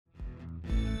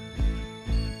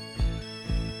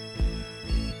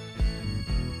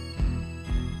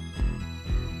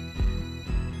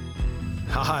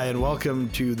Hi, and welcome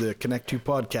to the Connect 2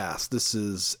 podcast. This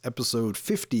is episode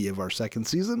 50 of our second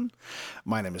season.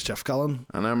 My name is Jeff Cullen.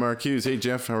 And I'm Mark Hughes. Hey,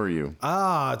 Jeff, how are you?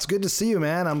 It's good to see you,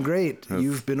 man. I'm great.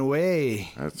 You've been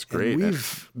away. That's great. And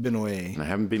we've been away. I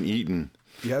haven't been eating.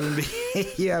 You haven't been.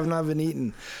 You have not been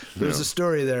eating. There's a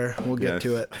story there. We'll get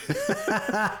to it.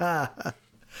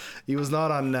 He was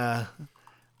not on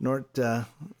North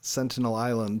Sentinel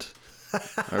Island.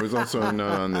 I was also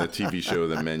not on the TV show,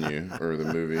 The Menu, or the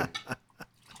movie.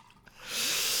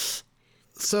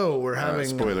 So we're having...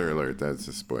 spoiler alert, that's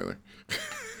a spoiler.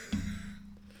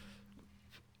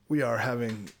 We are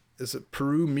having... Is it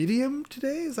Peru Medium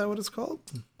today? Is that what it's called?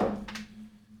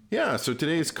 Yeah, so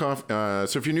today's coffee...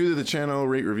 so if you're new to the channel,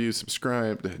 rate, review,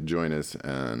 subscribe. Join us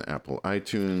on Apple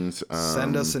iTunes.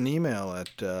 Send us an email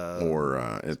at... or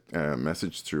a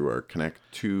message through our Connect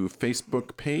 2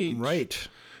 Facebook page. Right.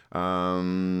 Or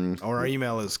our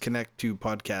email is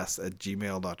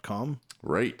connect2podcast@gmail.com.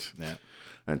 Right. Yeah.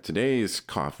 And today's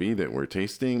coffee that we're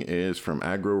tasting is from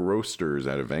Agro Roasters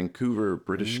out of Vancouver,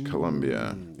 British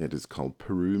Columbia. It is called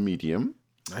Peru Medium.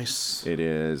 Nice. It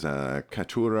is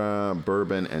Caturra,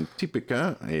 Bourbon, and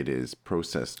Typica. It is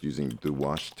processed using the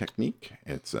wash technique.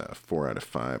 It's a 4 out of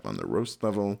 5 on the roast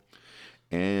level.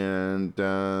 And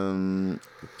the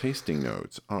tasting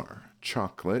notes are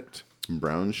chocolate,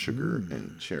 brown sugar,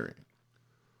 and cherry.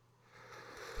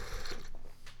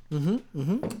 Ooh,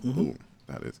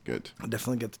 that is good.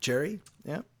 Definitely get the cherry.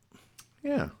 Yeah.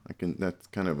 Yeah, I can. That's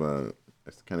kind of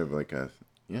like a.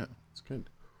 Yeah, it's good.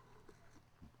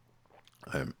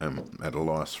 I'm at a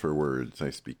loss for words.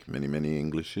 I speak many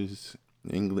Languages.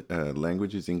 English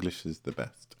is the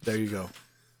best. There you go.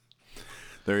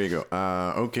 There you go.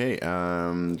 Okay.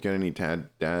 Got any dad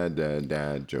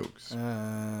jokes?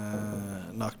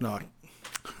 Knock knock.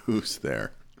 Who's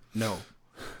there? No.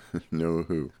 No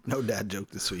who? No dad joke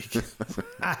this week.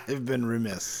 I've been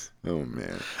remiss. Oh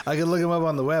man. I could look them up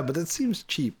on the web, but that seems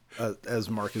cheap as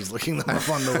Mark is looking them up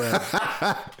on the web.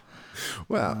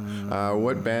 Well,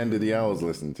 what band do the Owls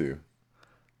listen to?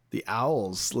 The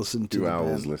Owls listen to. Do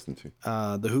Owls listen to?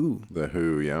 The Who. The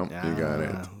Who, yeah. You got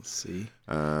it. Let's see.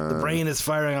 The brain is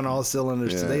firing on all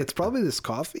cylinders today. It's probably this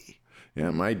coffee. Yeah,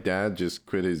 my dad just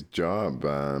quit his job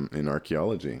in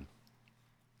archaeology.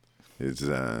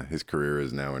 His career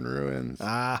is now in ruins.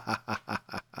 I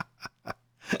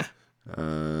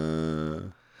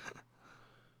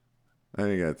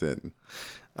think that's it.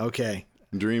 Okay.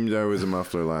 Dreamed I was a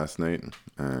muffler last night.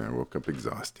 I woke up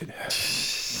exhausted.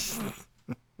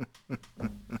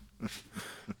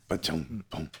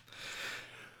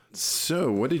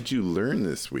 So, what did you learn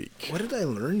this week? What did I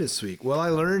learn this week? Well, I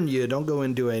learned you don't go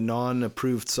into a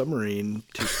non-approved submarine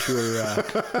to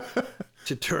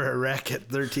tour a wreck at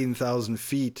 13,000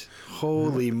 feet.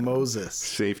 Holy Moses.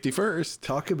 Safety first.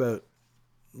 Talk about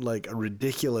like a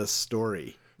ridiculous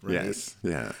story. Right? Yes.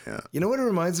 Yeah. You know what it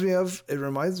reminds me of? It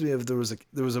reminds me of there was a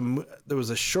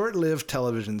short-lived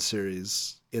television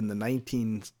series in the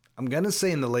I'm going to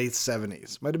say in the late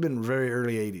 70s. Might have been very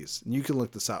early 80s. And you can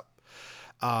look this up.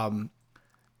 And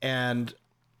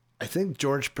I think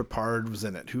George Peppard was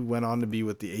in it, who went on to be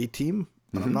with the A-Team.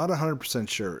 But I'm not 100%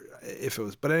 sure if it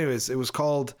was. But anyways, I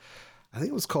think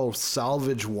it was called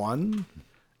Salvage One.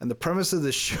 And the premise of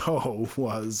the show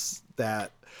was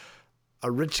that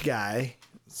a rich guy,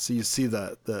 so you see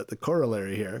the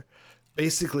corollary here,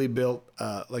 basically built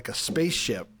like a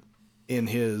spaceship in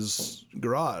his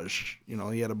garage. You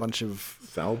know, he had a bunch of...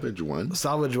 Salvage One?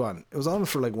 Salvage One. It was on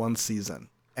for like one season.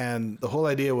 And the whole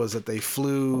idea was that they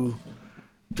flew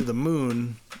to the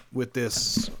moon with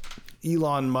this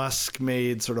Elon Musk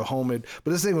made sort of homemade,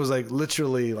 but this thing was like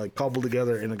literally like cobbled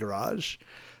together in a garage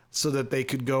so that they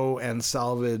could go and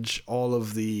salvage all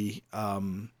of the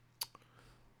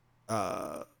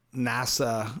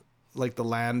NASA, like the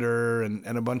lander and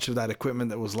a bunch of that equipment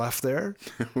that was left there.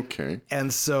 Okay.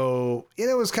 And so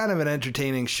it was kind of an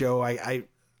entertaining show. I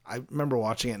remember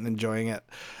watching it and enjoying it.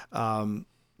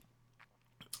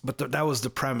 But that was the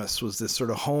premise, was this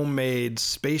sort of homemade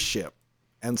spaceship.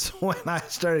 And so when I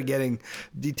started getting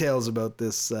details about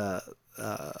this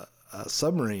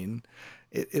submarine,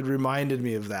 it reminded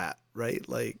me of that, right?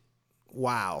 Like,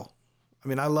 wow. I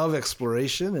mean, I love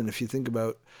exploration. And if you think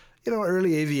about,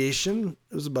 early aviation,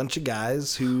 it was a bunch of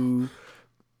guys who,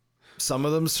 some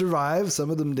of them survived,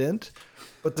 some of them didn't.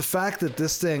 But the fact that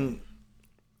this thing,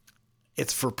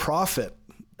 it's for profit,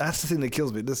 that's the thing that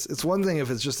kills me. It's one thing if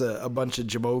it's just a bunch of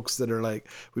jabokes that are like,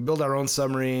 we build our own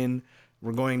submarine,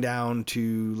 we're going down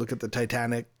to look at the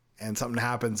Titanic, and something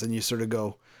happens, and you sort of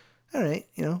go, all right,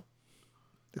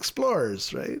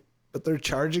 explorers, right? But they're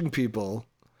charging people,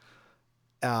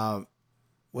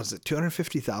 was it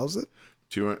 $250,000?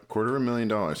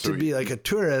 $250,000. So to be like a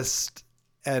tourist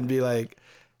and be like,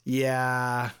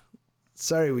 yeah,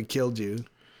 sorry we killed you.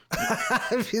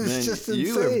 It's man, just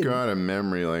you insane. have got a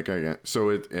memory like I got. So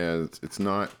it's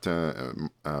not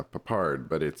Papard,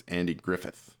 but it's Andy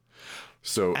Griffith.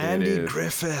 So Andy it is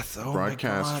Griffith. Oh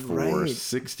broadcast my God, for right.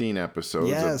 16 episodes of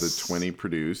Yes. the 20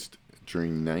 produced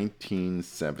during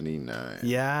 1979.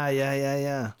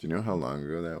 Yeah. Do you know how long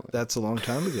ago that was? That's a long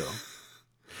time ago.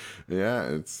 Yeah,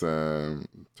 it's so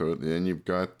and you've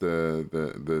got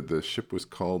the ship was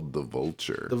called the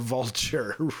Vulture. The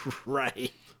Vulture,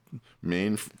 right.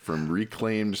 Made from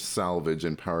reclaimed salvage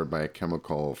and powered by a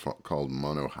chemical called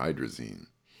monohydrazine.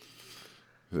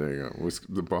 There you go.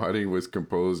 The body was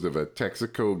composed of a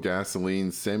Texaco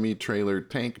gasoline semi-trailer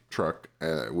tank truck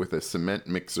with a cement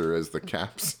mixer as the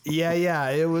caps. Yeah.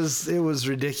 It was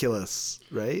ridiculous,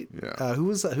 right? Yeah.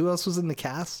 Who else was in the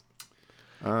cast?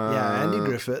 Andy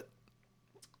Griffith.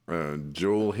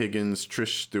 Joel Higgins,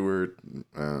 Trish Stewart,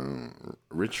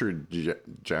 Richard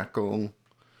Jackal,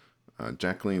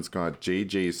 Jacqueline Scott,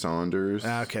 J.J. Saunders.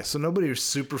 Okay, so nobody was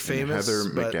super famous.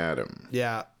 Heather but McAdam.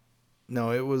 Yeah.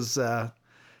 No, it was, I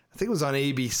think it was on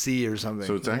ABC or something.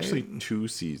 So it's right? actually 2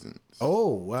 seasons. Oh,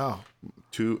 wow.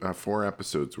 4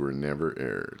 episodes were never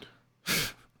aired.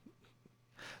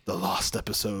 The lost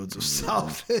episodes of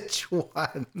Salvage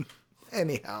 1.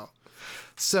 Anyhow.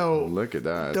 So Look at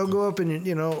that. don't go up in,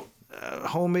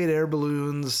 homemade air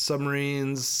balloons,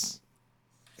 submarines,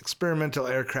 experimental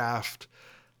aircraft.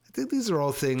 I think these are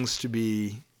all things to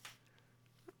be,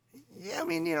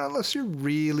 unless you're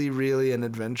really, really an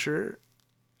adventurer,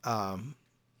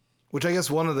 which I guess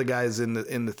one of the guys in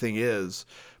the thing is,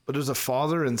 but there's a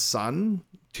father and son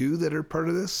too that are part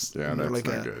of this. Yeah, that's like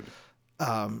not good.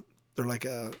 They're like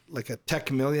a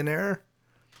tech millionaire.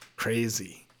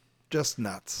 Crazy. Just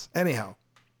nuts. Anyhow,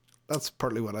 that's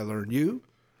partly what I learned. You?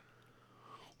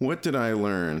 What did I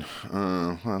learn?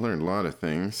 I learned a lot of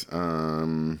things.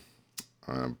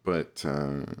 But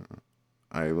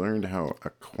I learned how a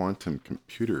quantum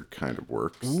computer kind of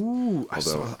works. Ooh, I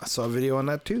saw a video on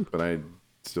that too. But I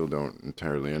still don't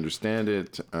entirely understand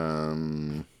it.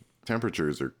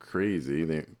 Temperatures are crazy.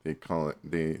 They call it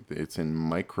it's in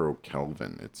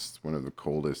microkelvin. It's one of the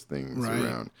coldest things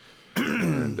around.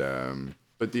 And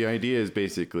but the idea is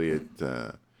basically it's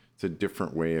a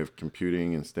different way of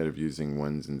computing. Instead of using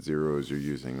ones and zeros, you're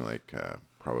using like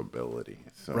probability.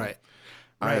 So Right.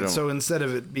 So instead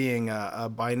of it being a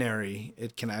binary,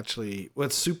 it can actually,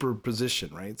 it's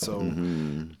superposition, right? So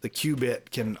the qubit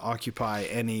can occupy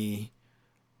any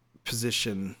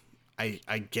position, I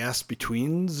guess,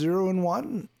 between 0 and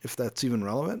 1, if that's even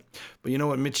relevant. But you know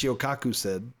what Michio Kaku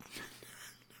said?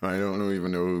 I don't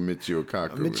even know who Michio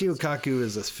Kaku is. Michio Kaku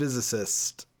is a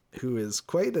physicist who is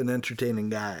quite an entertaining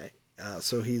guy.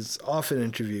 So he's often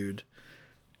interviewed,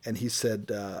 and he said,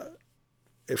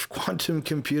 if quantum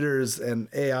computers and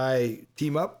AI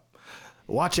team up,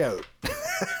 watch out.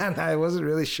 And I wasn't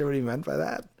really sure what he meant by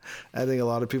that. I think a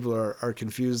lot of people are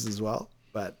confused as well,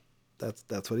 but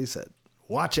that's what he said.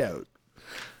 Watch out.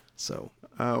 So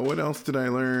what else did I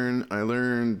learn? I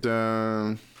learned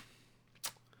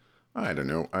I don't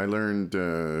know. I learned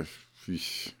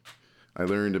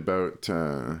about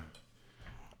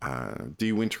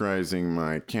dewinterizing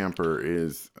my camper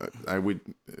is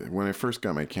when I first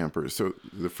got my camper. So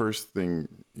the first thing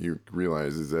you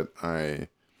realize is that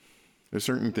there's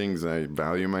certain things I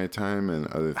value my time and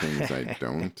other things I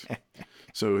don't.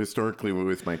 So historically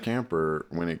with my camper,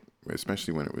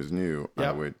 especially when it was new, Yep.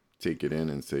 I would take it in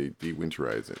and say,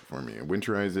 dewinterize it for me.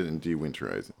 Winterize it and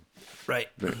dewinterize it. right.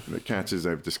 The catches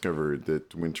I've discovered that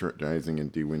winterizing and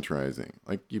dewinterizing,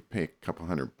 like you pay a couple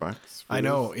 $100 for I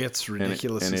know this, it's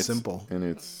ridiculously simple. and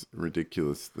it's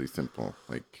ridiculously simple.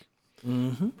 Like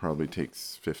probably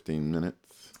takes 15 minutes.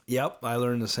 Yep, I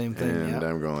learned the same thing. And Yep.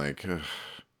 I'm going like, ugh.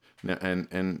 Now,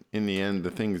 and in the end,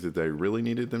 the things that I really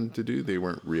needed them to do, they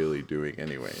weren't really doing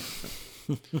anyway.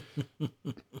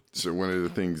 So one of the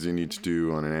things you need to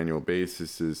do on an annual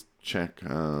basis is check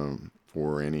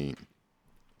for any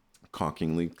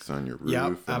caulking leaks on your roof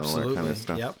and absolutely. all that kind of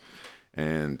stuff. Yep.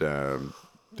 And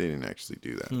they didn't actually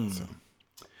do that.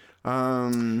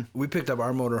 So, We picked up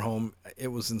our motorhome. It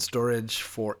was in storage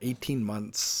for 18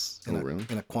 months really?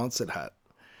 in a Quonset hut.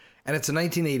 And it's a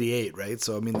 1988, right?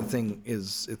 So, I mean, the thing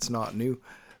is, it's not new.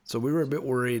 So we were a bit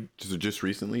worried. so just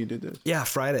recently you did this? Yeah,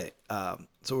 Friday.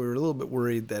 So we were a little bit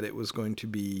worried that it was going to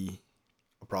be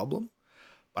a problem.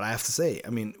 But I have to say, I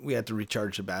mean, we had to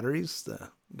recharge the batteries. The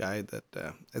guy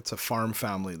that, it's a farm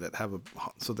family that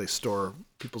so they store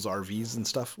people's RVs and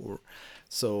stuff.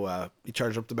 So he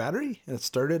charged up the battery and it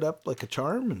started up like a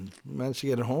charm and we managed to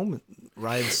get it home. It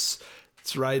rides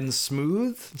It's riding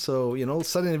smooth. So,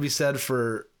 something to be said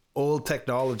for old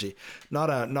technology. Not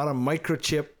a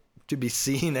microchip to be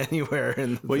seen anywhere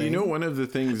in the thing. One of the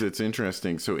things that's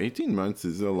interesting, so 18 months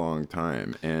is a long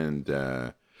time,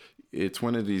 and it's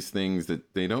one of these things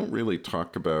that they don't really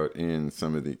talk about in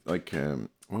some of the, like,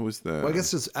 what was the... Well, I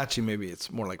guess maybe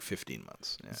it's more like 15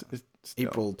 months. Yeah. It's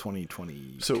April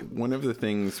 2020. So one of the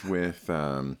things with,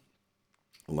 The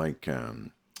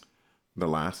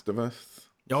Last of Us...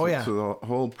 Oh, yeah. So the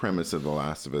whole premise of The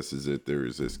Last of Us is that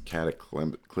there's this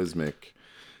cataclysmic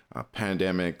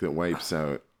pandemic that wipes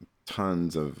out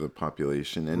tons of the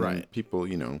population, and then people,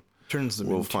 turns them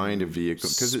will into find a vehicle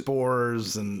because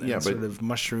spores and sort of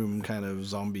mushroom kind of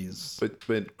zombies.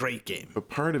 But great game. But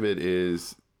part of it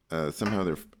is somehow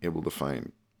they're able to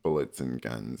find bullets and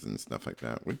guns and stuff like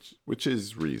that, which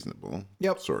is reasonable.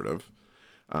 Yep. Sort of.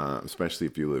 Especially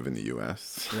if you live in the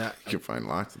U.S. Yeah. You can find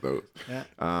lots of those. Yeah.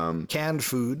 Canned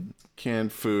food,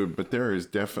 but there is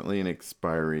definitely an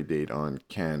expiry date on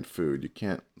canned food. You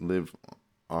can't live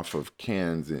off of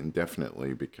cans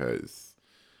indefinitely because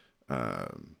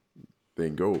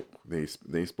they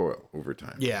spoil over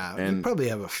time. Yeah, and you probably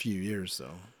have a few years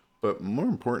though. But more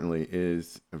importantly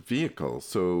is a vehicle.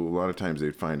 So a lot of times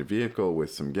they'd find a vehicle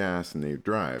with some gas and they'd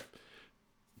drive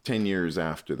 10 years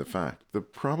after the fact. The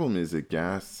problem is that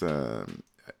gas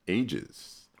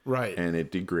ages. Right. And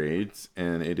it degrades,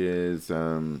 and it is,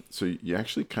 so you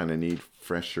actually kind of need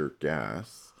fresher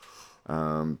gas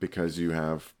because you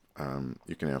can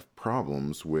have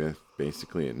problems with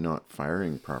basically it not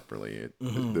firing properly.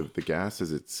 The gas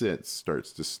as it sits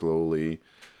starts to slowly,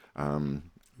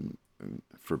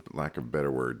 for lack of a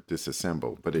better word,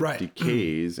 disassemble, but it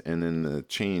decays, and then the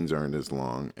chains aren't as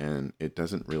long, and it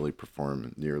doesn't really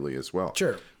perform nearly as well.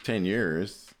 Sure. 10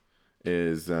 years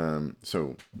is,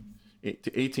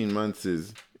 18 months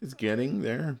is getting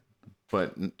there,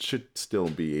 but should still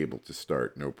be able to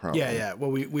start, no problem. Yeah.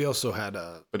 Well, we also had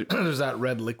there's that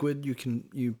red liquid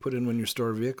you put in when you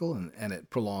store a vehicle, and it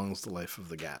prolongs the life of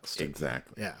the gas.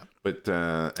 Exactly. Yeah. But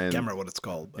I can't remember what it's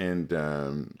called. But.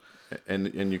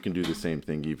 And you can do the same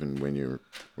thing even when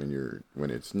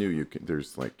it's new. You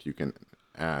can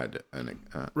add an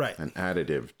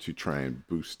additive to try and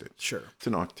boost it. Sure. It's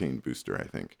an octane booster, I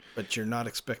think. But you're not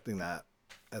expecting that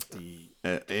at the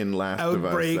in Last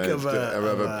outbreak of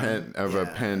Us of a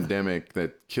pandemic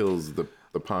that kills the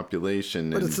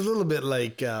population. But it's a little bit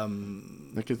like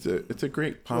it's a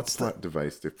great plot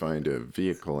device to find a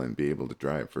vehicle and be able to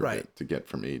drive to get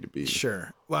from A to B.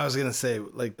 Sure. Well, I was gonna say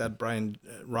like that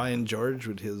Ryan George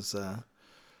with his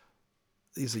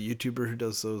he's a YouTuber who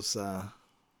does those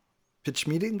pitch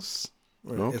meetings.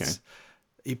 Okay.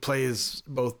 He plays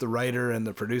both the writer and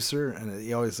the producer, and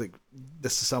he always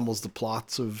disassembles the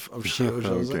plots of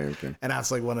shows. Okay. And that's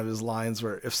like one of his lines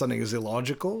where if something is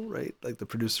illogical, right? Like the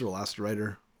producer will ask the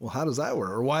writer, well, how does that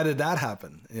work? Or why did that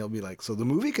happen? And he'll be like, so the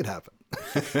movie could happen.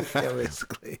 Yeah,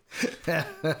 basically.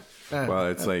 Well,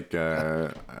 it's like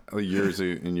years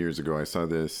ago, I saw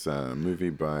this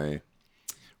movie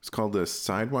it's called The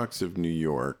Sidewalks of New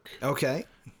York. Okay.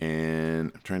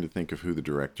 And I'm trying to think of who the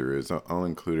director is. I'll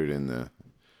include it in the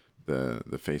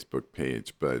Facebook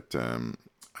page. But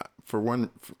for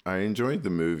one, I enjoyed the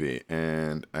movie,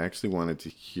 and I actually wanted to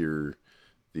hear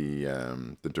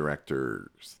the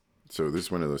directors. So this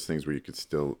is one of those things where you could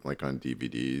still, like on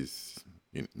DVDs,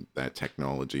 that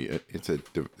technology. It's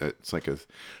like a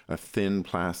thin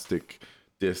plastic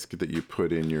disc that you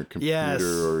put in your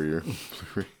computer or your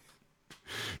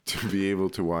to be able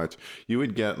to watch. You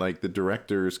would get like the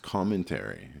director's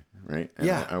commentary, right? And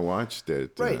I watched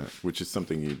it, which is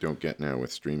something you don't get now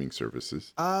with streaming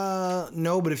services.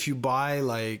 No, but if you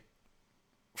buy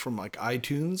from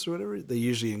iTunes or whatever, they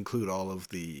usually include all of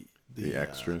the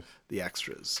extras. The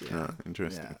extras. Yeah.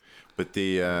 Interesting. Yeah. But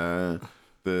the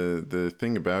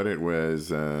thing about it was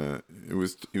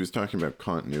he was talking about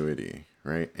continuity,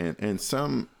 right? And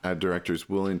some directors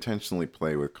will intentionally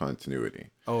play with continuity.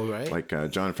 Oh, right. Like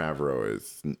Jon Favreau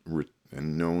is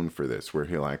known for this, where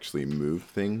he'll actually move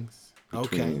things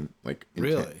between,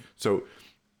 really. So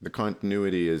the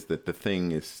continuity is that the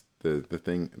thing is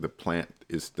the plant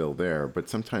is still there, but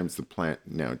sometimes the plant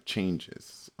now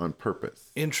changes on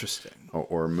purpose. Interesting.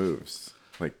 Or moves,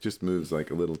 just moves like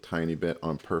a little tiny bit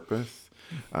on purpose.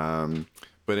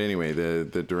 But anyway,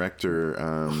 the director,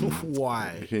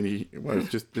 why?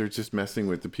 They're just messing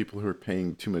with the people who are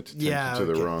paying too much attention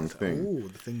to the wrong thing. Oh,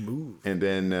 the thing moved. And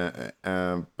then,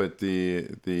 but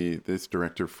this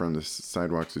director from the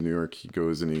Sidewalks of New York, he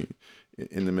goes and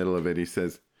in the middle of it, he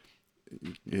says,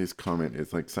 his comment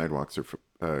is like, sidewalks are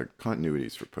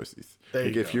continuities for pussies. There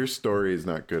Like you if go. your story is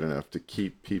not good enough to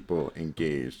keep people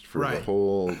engaged for the Right.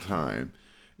 whole time,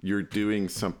 you're doing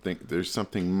something. There's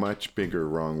something much bigger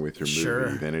wrong with your movie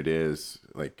Sure. than it is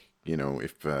like, you know,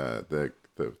 if the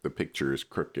picture is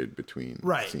crooked between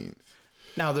Right. scenes.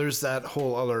 Now there's that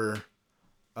whole other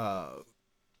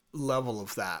level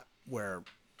of that where,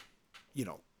 you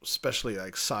know, especially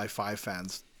like sci-fi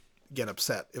fans get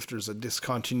upset if there's a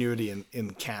discontinuity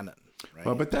in canon, right?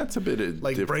 Well, but that's a bit of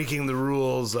like breaking the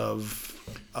rules of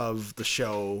the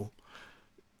show.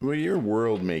 Well, you're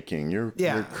world making. You're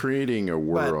creating a But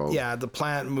world. yeah, the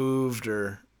plant moved,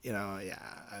 or you know,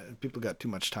 people got too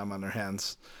much time on their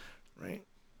hands, right?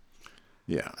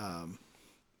 Yeah.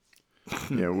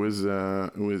 Yeah, it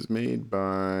was made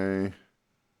by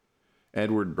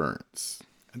Edward Burns.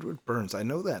 Edward Burns, I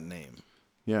know that name.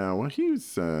 Yeah, well, he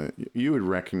was. You would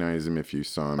recognize him if you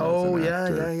saw him. Oh as an yeah,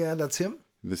 actor. yeah, that's him.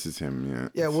 This is him. Yeah.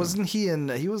 Yeah, wasn't he in?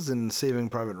 He was in Saving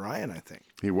Private Ryan, I think.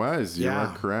 He was. You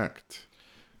Yeah. are correct.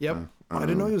 Yep. I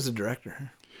didn't know he was a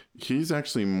director. He's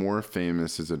actually more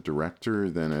famous as a director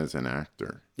than as an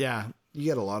actor. Yeah, you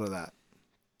get a lot of that.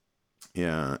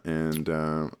 Yeah, and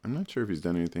I'm not sure if he's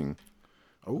done anything.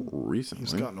 Recently.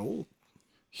 He's gotten old.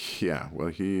 Yeah, well,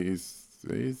 he's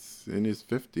in his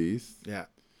 50s. Yeah.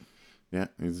 Yeah,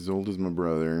 he's as old as my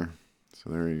brother. So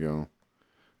there you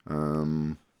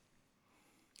go.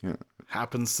 Yeah,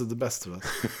 Happens to the best of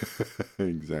us.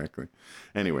 exactly.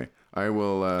 Anyway, I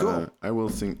will. Cool. I will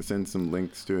send some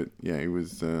links to it. Yeah, he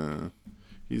was.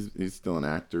 He's still an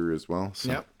actor as well.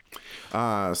 So.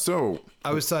 Yep. So I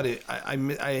always thought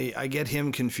I get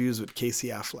him confused with Casey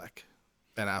Affleck.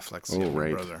 Ben Affleck's younger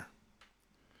right. brother.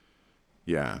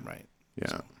 yeah, Right.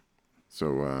 yeah.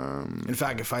 So In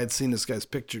fact, if I had seen this guy's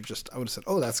picture, I would have said,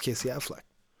 "Oh, that's Casey Affleck,"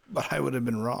 but I would have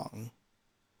been wrong.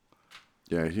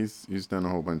 yeah, he's done a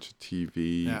whole bunch of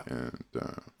TV Yeah. and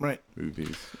Right.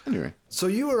 movies. Anyway, So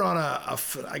you were on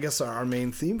I guess our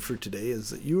main theme for today is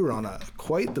that you were on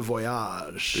quite the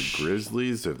voyage. the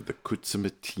Grizzlies of the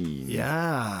Khutzeymateen.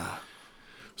 Yeah.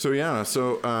 So yeah,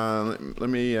 let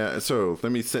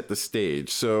me set the stage.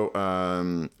 So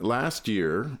last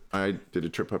year I did a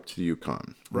trip up to the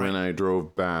Yukon. Right. When I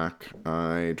drove back,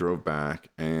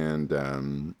 and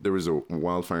there was a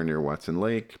wildfire near Watson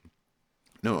Lake.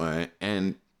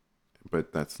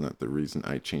 But that's not the reason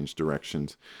I changed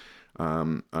directions.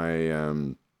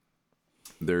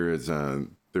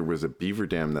 There was a beaver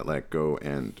dam that let go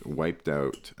and wiped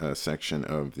out a section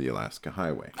of the Alaska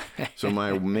Highway. So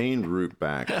my main route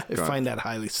back I find that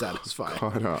highly satisfying.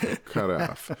 cut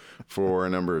off for a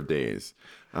number of days.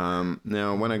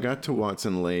 Now, when I got to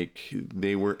Watson Lake,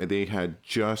 they had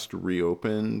just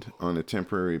reopened on a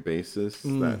temporary basis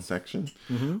that section,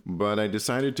 but I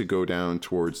decided to go down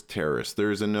towards Terrace.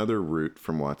 There's another route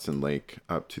from Watson Lake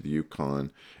up to the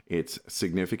Yukon. It's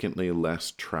significantly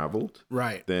less traveled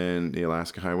Right. than the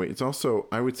Alaska Highway. It's also,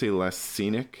 I would say, less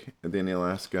scenic than the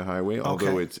Alaska Highway,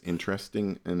 although Okay. it's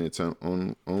interesting in its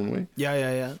own way.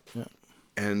 Yeah.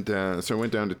 And so I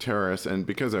went down to Terrace, and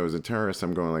because I was in Terrace,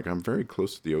 I'm going like, I'm very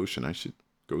close to the ocean. I should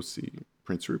go see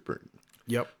Prince Rupert.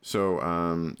 Yep.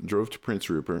 So drove to Prince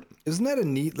Rupert. Isn't that a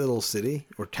neat little city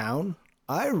or town?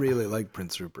 I really like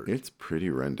Prince Rupert. It's pretty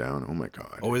run down. Oh my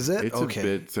god. Oh, is it? It's Okay.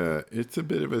 it's a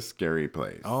bit of a scary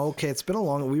place. Okay, it's been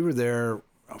we were there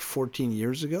 14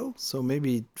 years ago, so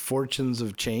maybe fortunes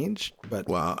have changed, but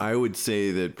Well, I would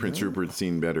say that Prince Rupert's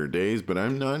seen better days, but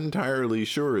I'm not entirely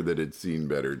sure that it's seen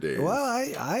better days. well,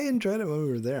 I enjoyed it when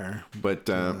we were there. But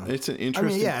it's an I interesting.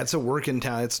 mean, yeah, it's a working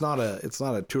town. It's not a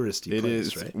touristy It place,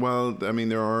 is. right? Well, I mean,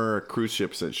 there are cruise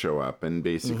ships that show up, and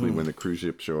basically, when the cruise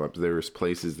ships show up, there's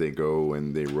places they go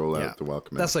and they roll out the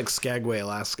welcome. That's like Skagway,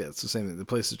 Alaska. It's the same thing. The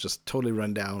place is just totally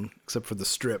run down, except for the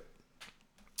strip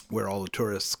where all the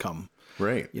tourists come.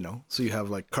 Right. You know, so you have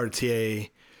like Cartier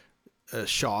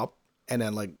shop, and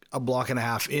then like a block and a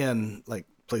half in, like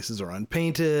places are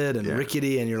unpainted and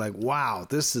rickety, and you're like, wow,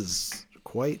 this is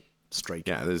quite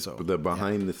striking. Yeah, there's the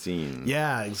behind the scenes.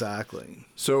 Yeah, exactly.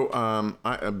 So,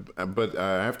 but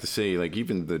I have to say, like,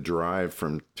 even the drive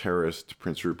from Terrace to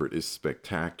Prince Rupert is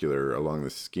spectacular along the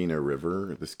Skeena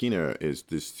River. The Skeena is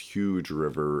this huge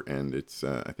river, and it's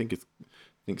I think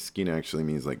Skeena actually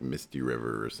means like misty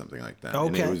river or something like that. Okay.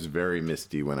 And it was very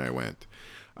misty when I went.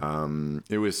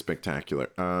 It was spectacular.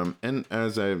 And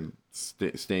as I'm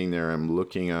staying there, I'm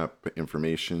looking up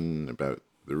information about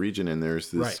the region, and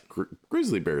there's this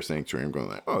grizzly bear sanctuary. I'm going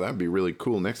like, oh, that'd be really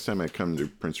cool. Next time I come to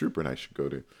Prince Rupert, I should go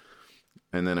to.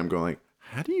 And then I'm going like,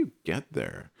 how do you get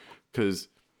there? Because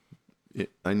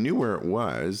I knew where it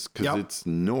was because it's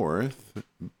north,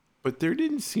 but there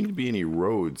didn't seem to be any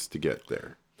roads to get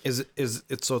there. Is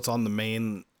it so it's on the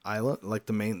main island, like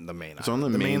the main. It's on the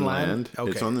mainland.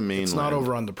 Okay. It's on the mainland. It's not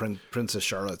over on the Princess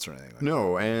Charlotte's or anything.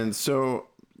 No, and so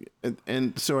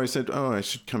I said, oh, I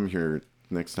should come here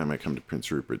next time I come to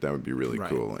Prince Rupert. That would be really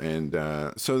cool. And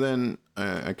so then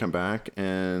I come back,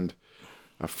 and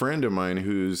a friend of mine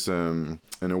who's an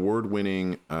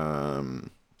award-winning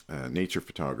nature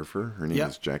photographer. Her name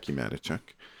is Jackie Matichuk.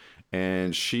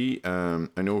 And she,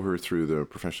 I know her through the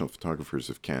Professional Photographers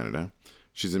of Canada.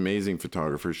 She's an amazing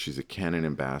photographer. She's a Canon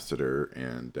ambassador.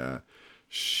 And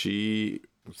she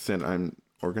said, I'm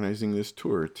organizing this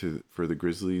tour for the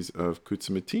Grizzlies of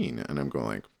Khutzeymateen. And I'm going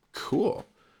like, cool,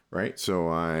 right? So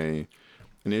I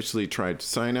initially tried to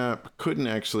sign up, couldn't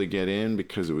actually get in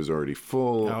because it was already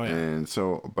full. Oh, yeah. And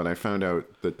so, but I found out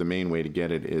that the main way to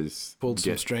get it is... Pulled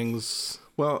some strings.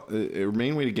 Well, the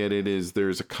main way to get it is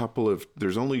there's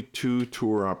only 2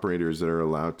 tour operators that are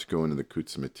allowed to go into the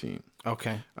Khutzeymateen.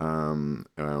 Okay.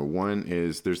 One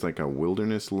is there's like a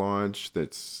wilderness lodge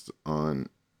that's on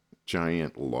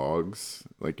giant logs,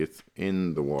 like it's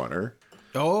in the water.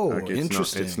 Oh, like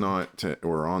interesting. It's not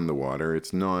or on the water.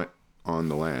 It's not on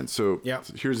the land. So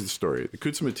here's the story. The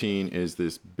Khutzeymateen is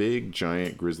this big,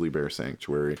 giant grizzly bear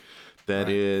sanctuary that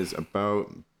is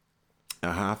about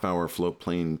a half-hour float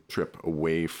plane trip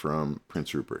away from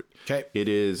Prince Rupert. Okay. It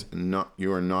is not,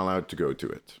 you are not allowed to go to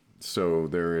it. So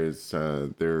there is,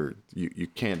 you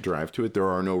can't drive to it. There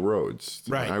are no roads.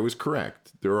 Right. I was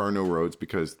correct. There are no roads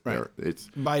because it's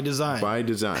by design. By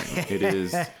design. It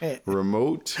is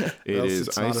remote. It is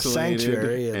it's isolated. Not a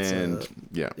sanctuary. And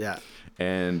yeah.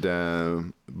 And,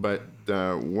 but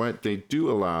what they do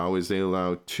allow is they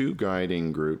allow 2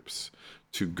 guiding groups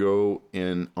to go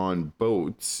in on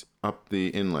boats up the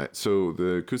inlet. So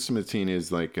the Khutzeymateen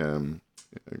is like,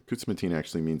 Khutzeymateen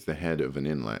actually means the head of an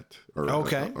inlet or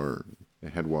the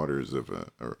headwaters of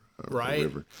a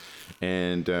river.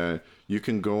 And you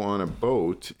can go on a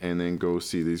boat and then go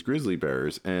see these grizzly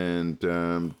bears. And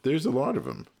there's a lot of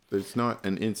them. It's not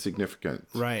an insignificant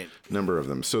number of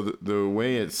them. So the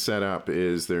way it's set up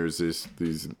is there's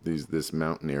this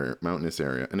mountainous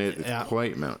area, and it's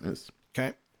quite mountainous.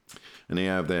 Okay. And they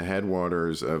have the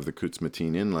headwaters of the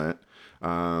Khutzeymateen Inlet.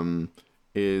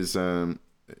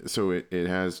 So it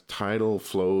has tidal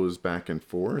flows back and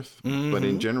forth, but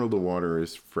in general the water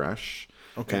is fresh.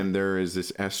 Okay. And there is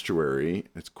this estuary.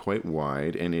 It's quite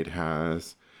wide, and it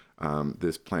has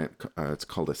this plant. It's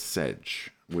called a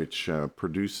sedge, which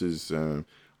produces a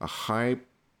high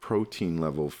protein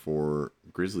level for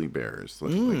grizzly bears,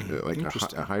 like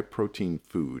a high protein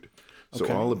food.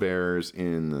 So all the bears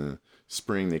in the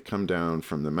spring, they come down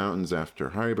from the mountains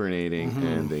after hibernating,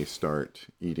 and they start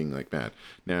eating like that.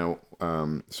 Now,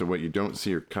 so what you don't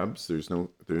see are cubs.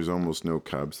 There's almost no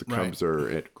cubs. The cubs are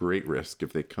at great risk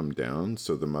if they come down.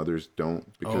 So the mothers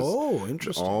don't, because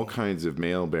interesting. All kinds of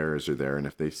male bears are there, and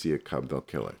if they see a cub, they'll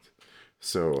kill it.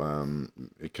 So,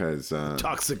 because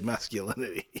toxic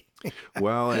masculinity.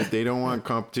 Well, they don't want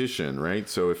competition, right?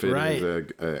 So if it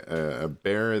is a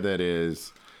bear that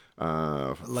is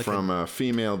from a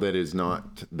female that is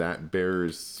not that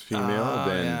bear's female,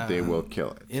 then they will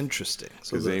kill it. Interesting.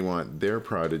 Because they want their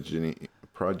progeny,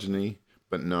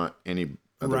 but not any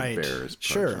other bear's progeny.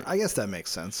 Sure, I guess that makes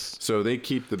sense. So they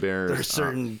keep the bears. There are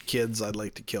certain kids I'd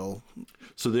like to kill.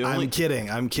 So I'm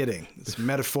kidding. It's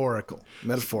metaphorical.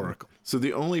 So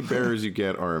the only bears you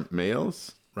get are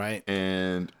males, right,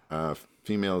 and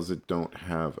females that don't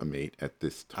have a mate at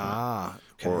this time,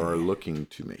 or are looking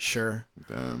to mate. Sure,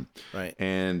 right,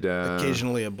 and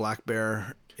occasionally a black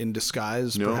bear in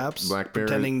disguise, perhaps black bear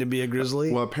pretending to be a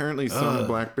grizzly. Well, apparently some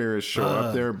black bears show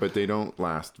up there, but they don't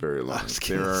last very long.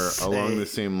 They are along the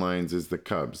same lines as the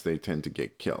cubs. They tend to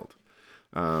get killed.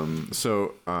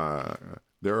 So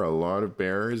there are a lot of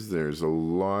bears. There's a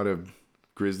lot of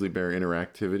grizzly bear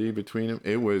interactivity between them.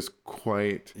 It was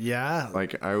quite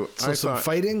like I saw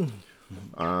fighting.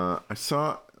 I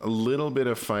saw a little bit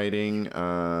of fighting.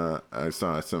 I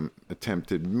saw some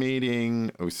attempted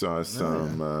mating. We saw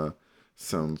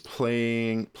some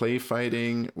play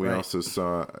fighting. We also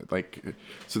saw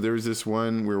so there was this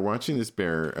one, we were watching this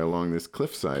bear along this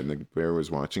cliffside, and the bear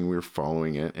was watching. We were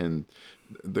following it, and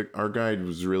our guide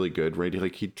was really good, right?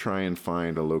 Like he'd try and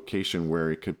find a location where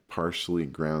he could partially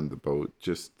ground the boat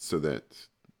just so that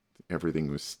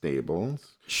everything was stable.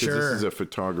 Sure. This is a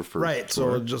photographer. Right.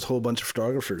 Tour. So just a whole bunch of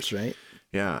photographers, right?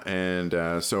 Yeah. And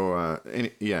so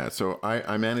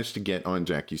I managed to get on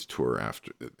Jackie's tour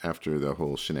after the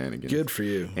whole shenanigans. Good for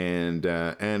you. And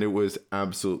it was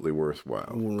absolutely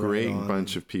worthwhile. Right. Great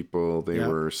bunch of people. They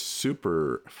were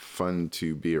super fun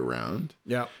to be around.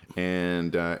 Yeah.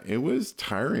 And it was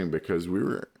tiring because we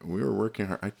were working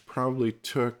hard. I probably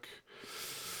took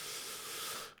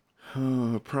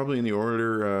Probably in the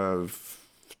order of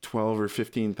 12 or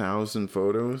 15,000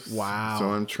 photos. Wow. So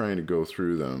I'm trying to go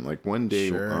through them. Like one day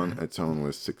Sure. on its own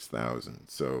was 6,000.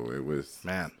 So it was,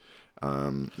 Man.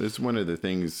 it's one of the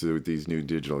things with these new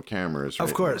digital cameras. Right?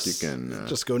 Of course. Like you can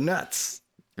just go nuts.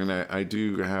 And I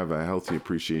do have a healthy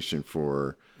appreciation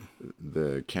for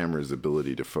the camera's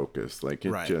ability to focus. Like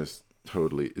it just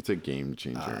totally, it's a game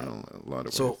changer in a lot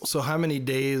of ways. So how many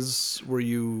days were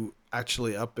you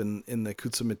actually up in the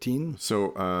Khutzeymateen?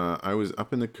 So I was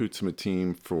up in the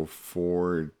Khutzeymateen for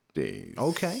 4 days.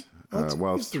 Okay. That's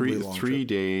Well, a reasonably long three trip.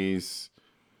 days,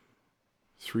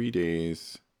 3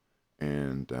 days,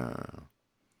 and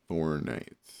 4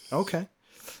 nights. Okay.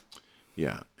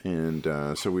 Yeah, and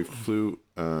so we flew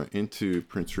into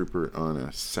Prince Rupert on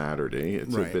a Saturday.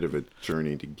 It's a bit of a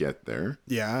journey to get there.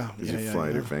 Yeah. You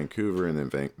fly to Vancouver, and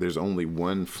then there's only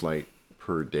one flight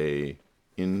per day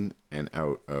in and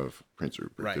out of Prince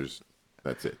Rupert. Right.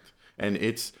 That's it. And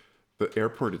the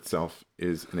airport itself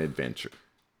is an adventure.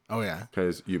 Oh, yeah.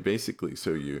 Because you basically,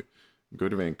 so you go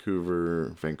to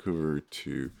Vancouver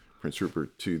to Prince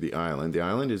Rupert to the island. The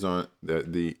island is on,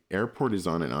 the airport is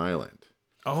on an island.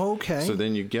 Oh, okay. So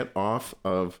then you get off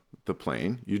of the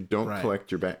plane. You don't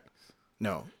collect your bags.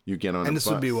 No. You get on a bus. And this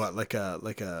would be what, like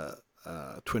a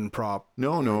twin prop?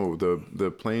 No.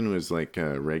 The plane was like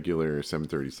a regular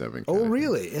 737. Oh,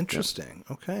 really? Interesting.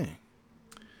 Yeah. Okay.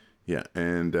 Yeah,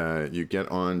 and you get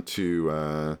onto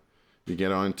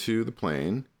the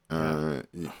plane, or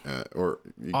you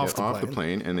get off the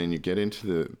plane, and then you get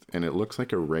into and it looks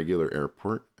like a regular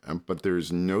airport, but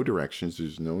there's no directions,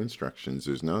 there's no instructions,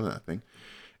 there's no nothing.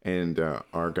 And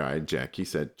our guide, Jackie,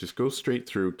 said, just go straight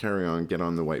through, carry on, get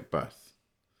on the white bus.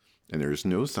 And there's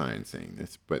no sign saying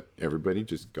this, but everybody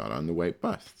just got on the white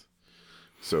bus.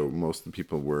 So most of the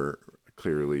people were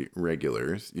clearly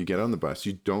regulars. You get on the bus,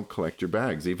 you don't collect your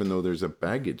bags, even though there's a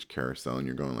baggage carousel, and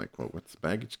you're going like, well, what's the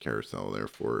baggage carousel there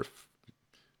for?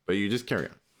 But you just carry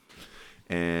on.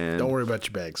 And don't worry about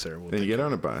your bags, sir. Then you get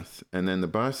on a bus, and then the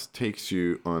bus takes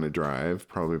you on a drive,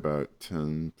 probably about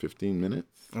 10, 15 minutes.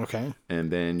 Okay.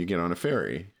 And then you get on a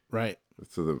ferry. Right.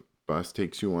 So the bus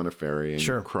takes you on a ferry, and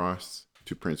you cross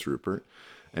to Prince Rupert.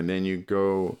 And then you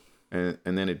go, and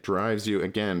then it drives you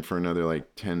again for another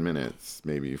like 10 minutes,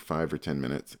 maybe 5 or 10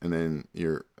 minutes. And then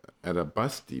you're at a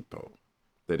bus depot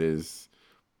that is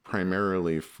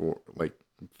primarily for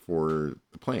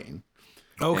the plane.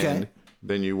 Okay. And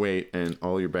then you wait, and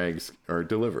all your bags are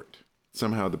delivered.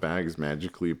 Somehow the bags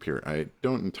magically appear. I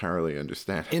don't entirely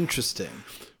understand. Interesting.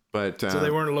 But so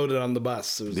they weren't loaded on the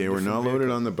bus. They were not loaded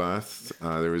on the bus.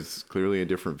 There was clearly a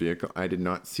different vehicle. I did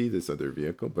not see this other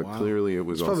vehicle, but clearly it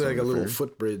was it's also probably like a little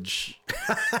footbridge.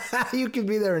 You could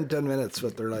be there in 10 minutes,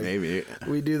 but they're like, maybe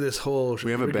we do this whole.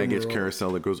 We have a baggage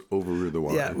carousel that goes over the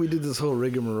water. Yeah, we did this whole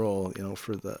rigmarole,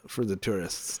 for the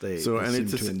tourists. They seem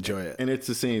to enjoy it. And it's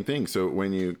the same thing. So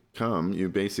when you come, you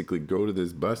basically go to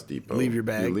this bus depot. Leave your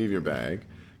bag. You leave your bag,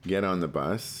 get on the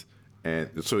bus, and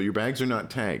so your bags are not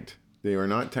tagged. They are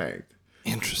not tagged.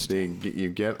 Interesting.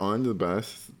 You get onto the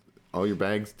bus, all your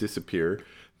bags disappear.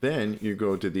 Then you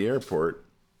go to the airport,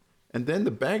 and then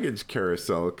the baggage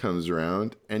carousel comes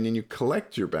around, and then you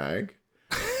collect your bag,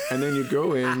 and then you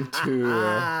go into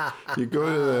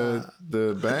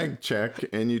the bag check,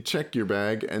 and you check your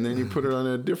bag, and then you put it on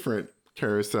a different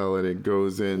carousel, and it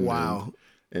goes in. Wow.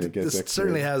 And it gets this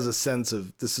certainly has a sense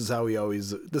of this is how we've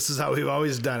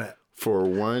always done it. For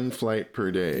one flight per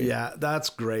day. Yeah,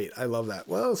 that's great. I love that.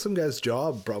 Well, some guy's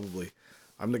job, probably.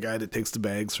 I'm the guy that takes the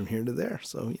bags from here to there.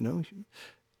 So, you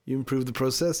improve the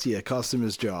process. Yeah, cost him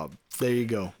his job. There you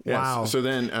go. Yes. Wow. So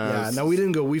then... no, we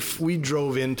didn't go. We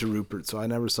drove into Rupert, so I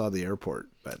never saw the airport.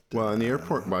 But and the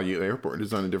airport, the airport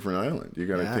is on a different island. You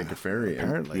got to take a ferry.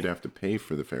 Apparently. And you'd have to pay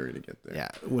for the ferry to get there. Yeah,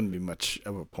 it wouldn't be much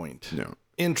of a point. No.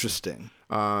 Interesting.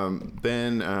 So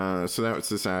that was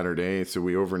the Saturday. So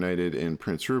we overnighted in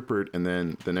Prince Rupert, and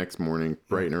then the next morning,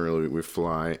 bright and early, we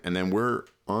fly, and then we're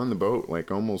on the boat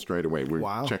like almost right away. We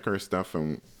check our stuff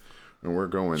and we're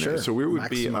going there. So we would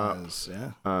be up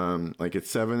like at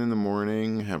 7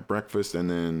 a.m, have breakfast, and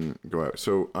then go out.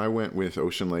 So I went with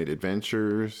Ocean Light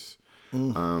Adventures.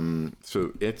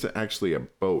 So it's actually a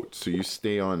boat. So you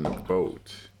stay on the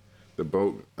boat. The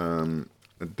boat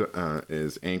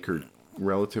is anchored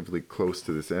relatively close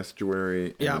to this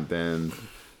estuary, and then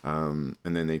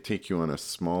they take you on a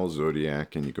small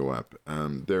Zodiac, and you go up.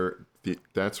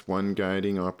 That's one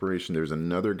guiding operation. There's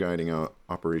another guiding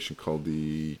operation called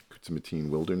the Khutzeymateen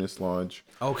Wilderness Lodge.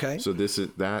 Okay. So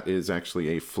that is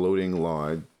actually a floating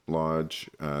lodge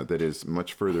that is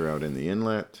much further out in the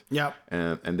inlet. Yep.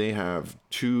 And they have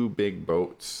 2 big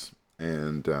boats,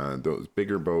 and those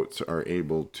bigger boats are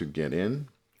able to get in.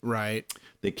 Right.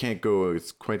 They can't go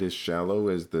as quite as shallow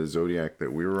as the Zodiac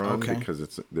that we were on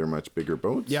because they're much bigger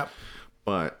boats. Yep.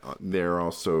 But they're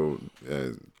also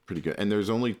pretty good. And there's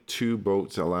only 2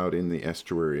 boats allowed in the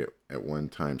estuary at one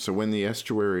time. So when the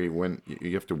estuary, when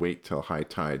you have to wait till high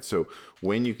tide. So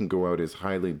when you can go out is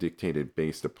highly dictated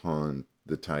based upon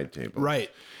the tide table. Right.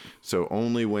 So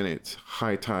only when it's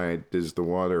high tide does the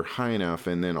water high enough,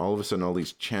 and then all of a sudden all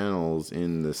these channels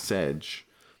in the sedge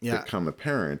become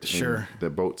apparent. Sure. And the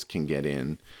boats can get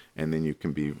in, and then you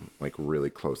can be like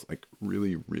really close, like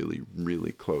really, really,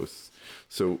 really close.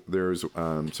 So there's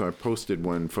so I posted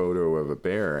one photo of a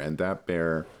bear, and that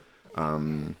bear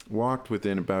walked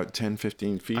within about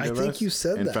 10-15 feet of us. I think you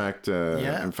said in that. Fact,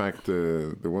 in fact,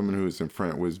 the woman who was in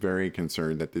front was very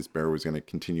concerned that this bear was going to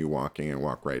continue walking and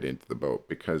walk right into the boat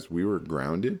because we were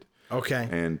grounded. Okay.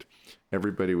 And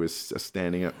everybody was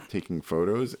standing up taking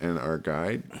photos, and our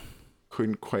guide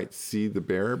couldn't quite see the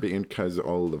bear because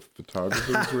all the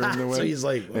photographers were in the way. So he's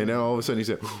like, and then all of a sudden he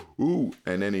said, "Ooh!"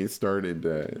 And then he started.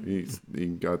 He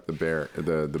got the bear,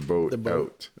 the boat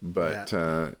out. But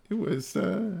it was.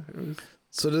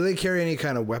 So do they carry any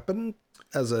kind of weapon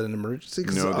as an emergency?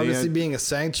 Because obviously, being a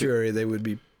sanctuary, they would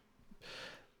be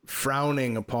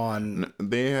frowning upon.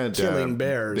 They had killing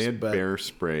bears. They had bear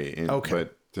spray.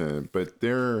 But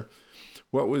they're.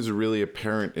 What was really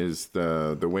apparent is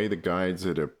the way the guides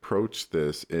had approached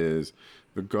this is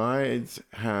the guides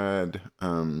had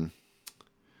the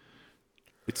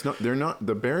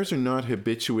bears are not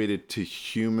habituated to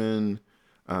humans,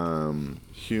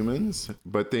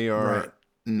 but they are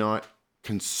not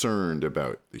concerned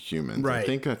about the humans. Right. I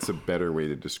think that's a better way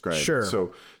to describe Sure. it.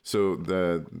 So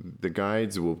the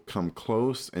guides will come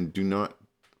close and do not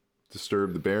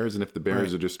disturb the bears, and if the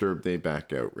bears are disturbed, they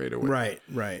back out right away.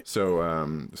 Right.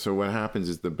 So what happens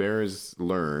is the bears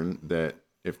learn that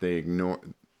if they ignore,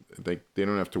 they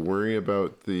don't have to worry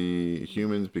about the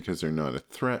humans because they're not a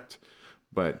threat,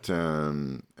 but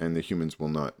and the humans will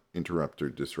not interrupt or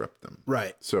disrupt them.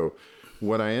 Right. So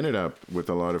what I ended up with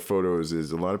a lot of photos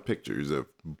is a lot of pictures of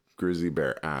grizzly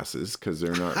bear asses because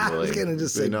they're not really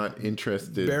they're not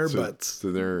interested. Bear butts.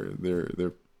 So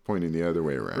they're pointing the other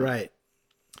way around. Right.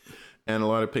 And a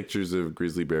lot of pictures of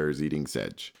grizzly bears eating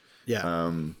sedge.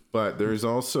 Yeah. But there's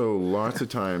also lots of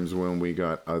times when we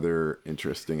got other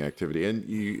interesting activity, and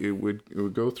it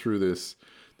would go through this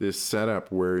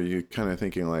setup where you kind of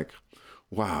thinking like,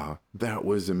 wow, that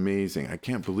was amazing. I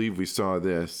can't believe we saw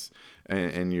this.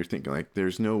 And you're thinking like,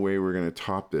 there's no way we're going to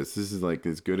top this. This is like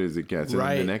as good as it gets. And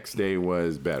then the next day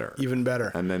was better. Even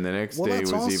better. And then the next day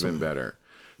was even better.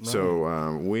 Right.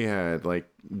 So we had like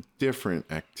different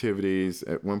activities.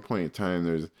 At one point in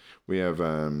time,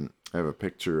 I have a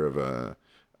picture of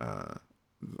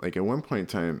like at one point in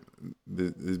time,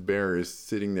 this bear is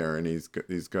sitting there and he's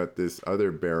got this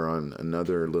other bear on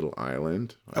another little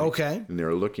island. Like, okay. And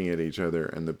they're looking at each other,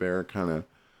 and the bear kind of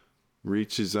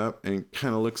reaches up and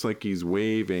kind of looks like he's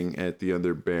waving at the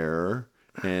other bear.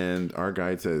 And our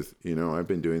guide says, I've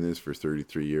been doing this for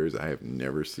 33 years. I have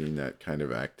never seen that kind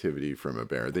of activity from a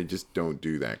bear. They just don't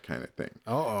do that kind of thing.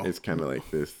 Uh-oh. It's kind of like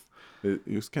this. It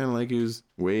was kind of like he was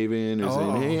waving or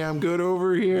saying, "Hey, I'm good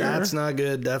over here." That's not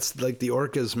good. That's like the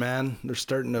orcas, man. They're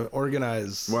starting to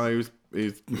organize. Well,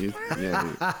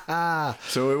 yeah.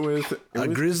 So it was a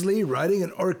grizzly riding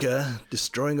an orca,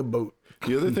 destroying a boat.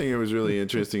 The other thing that was really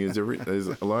interesting is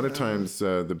a lot of times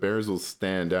the bears will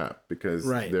stand up because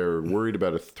they're worried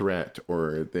about a threat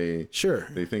or they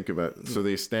think about, so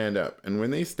they stand up. And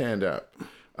when they stand up,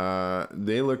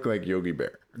 they look like Yogi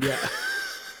Bear. Yeah.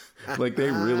 Like they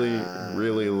really,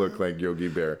 really look like Yogi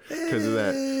Bear because of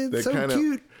that. They're so kind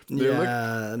cute.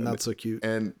 Of not so cute.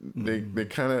 And they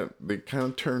kind of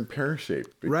turn pear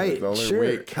shaped because all their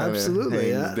weight kind of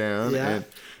hangs down. Yeah.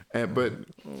 But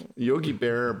Yogi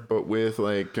Bear, but with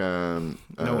like no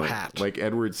hat, like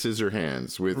Edward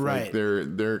Scissorhands, with like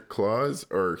their claws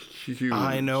are huge.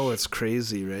 I know, it's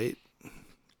crazy, right?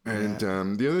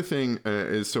 And the other thing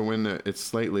is, so when it's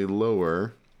slightly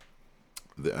lower,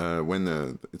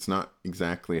 when it's not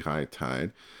exactly high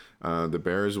tide, some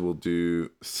bears will do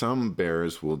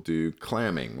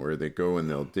clamming, where they go and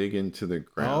they'll dig into the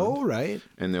ground. Oh, right.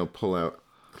 And they'll pull out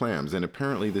clams, and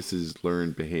apparently this is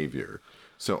learned behavior.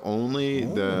 So only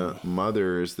the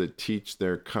mothers that teach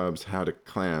their cubs how to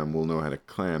clam will know how to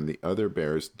clam. The other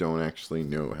bears don't actually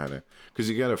know how to, because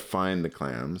you got to find the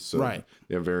clams. So they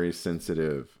have very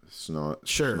sensitive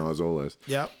schnozolas.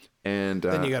 Yep. And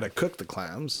then you got to cook the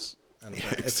clams. And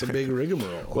it's a big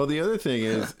rigmarole. Well, the other thing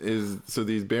is so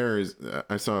these bears,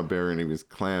 I saw a bear and he was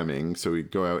clamming. So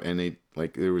he'd go out and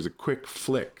there was a quick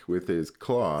flick with his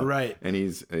claw. Right. And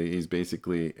he's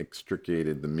basically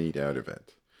extricated the meat out of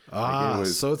it.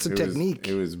 So it's a technique.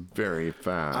 It was very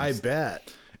fast. I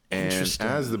bet. And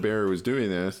as the bear was doing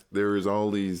this, there was all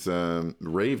these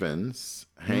ravens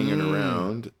hanging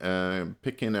around,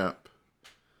 picking up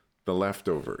the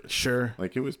leftovers. Sure.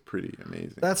 Like, it was pretty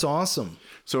amazing. That's awesome.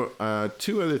 So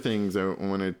two other things I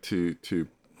wanted to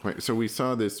point. So we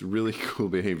saw this really cool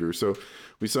behavior. So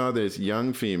we saw this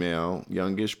young female,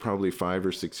 youngish, probably 5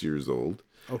 or 6 years old,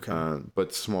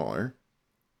 but smaller,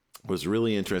 was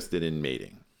really interested in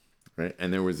mating, right?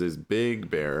 And there was this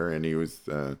big bear, and he was...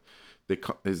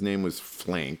 his name was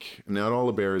Flank. Not all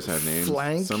the bears have names.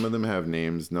 Flank? Some of them have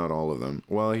names, not all of them.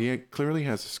 Well, he clearly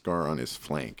has a scar on his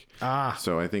flank.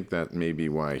 So I think that may be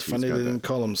why he's Funny got they that. didn't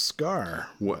call him Scar.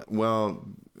 Well,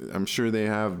 I'm sure they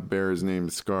have bears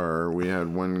named Scar. We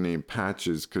had one named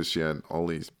Patches because she had all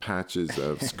these patches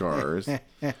of scars.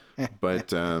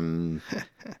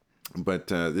 But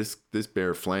this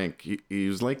bear Flank, he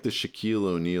was like the Shaquille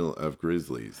O'Neal of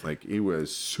Grizzlies. Like, he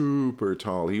was super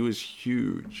tall. He was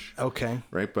huge. Okay.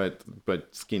 Right, but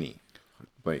skinny,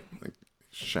 like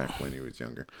Shaq when he was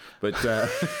younger. But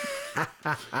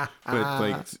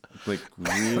like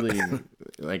really,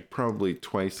 like probably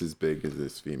twice as big as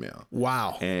this female.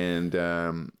 Wow. And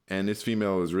this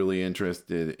female was really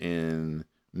interested in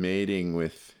mating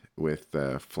with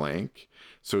Flank,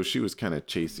 so she was kind of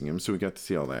chasing him. So we got to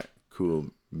see all that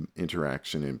cool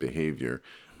interaction and behavior,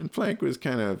 and Flank was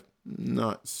kind of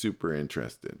not super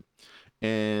interested.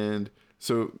 And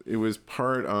so it was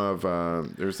part of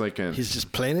there's like he's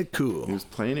just playing it cool. He was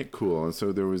playing it cool. And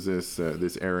so there was this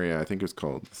this area, I think it was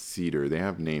called Cedar. They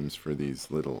have names for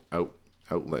these little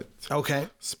outlet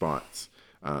spots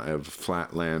of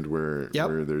flat land where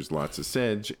there's lots of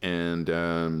sedge. And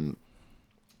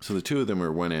so the two of them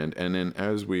were one end, and then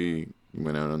as we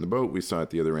went out on the boat, we saw at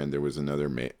the other end there was another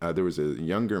there was a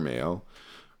younger male,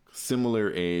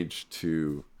 similar age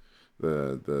to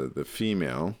the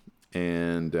female,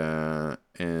 and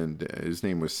his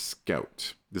name was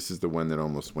Scout. This is the one that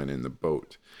almost went in the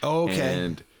boat.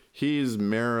 And he's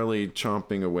merrily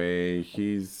chomping away.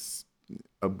 He's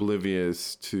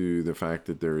oblivious to the fact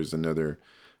that there is another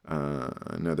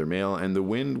male, and the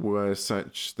wind was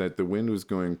such that the wind was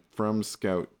going from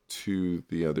Scout to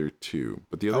the other two,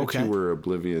 but the other two were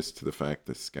oblivious to the fact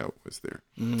that Scout was there.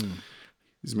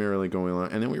 He's merrily going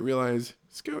along, and then we realize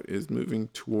Scout is moving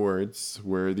towards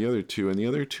where the other two, and the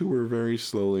other two were very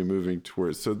slowly moving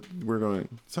towards. So we're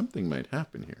going, something might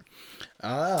happen here.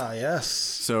 Yes.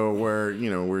 So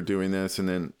we're doing this, and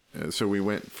then so we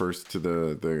went first to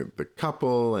the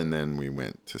couple, and then we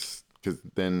went to, because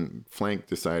then Flank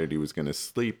decided he was going to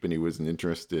sleep and he wasn't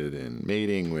interested in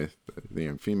mating with the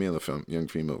young female. The young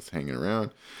female's hanging around.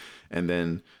 And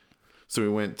then, so we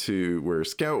went to where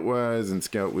Scout was, and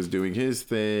Scout was doing his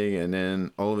thing. And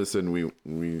then all of a sudden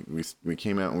we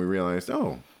came out and we realized,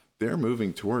 oh, they're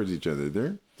moving towards each other.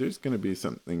 There's going to be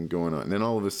something going on. And then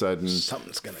all of a sudden,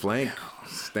 Flank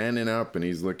standing up and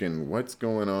he's looking, what's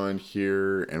going on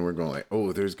here? And we're going like,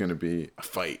 oh, there's going to be a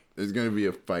fight. There's going to be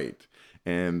a fight.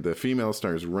 And the female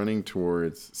starts running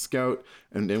towards Scout,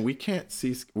 and then we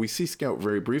see Scout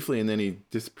very briefly, and then he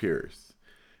disappears.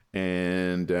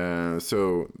 And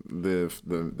so the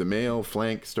male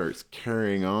Flank starts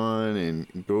carrying on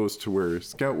and goes to where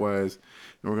Scout was,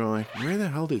 and we're going like, where the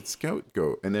hell did Scout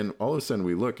go? And then all of a sudden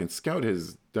we look, and Scout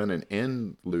has done an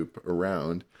end loop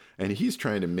around, and he's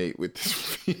trying to mate with this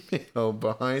female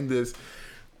behind this.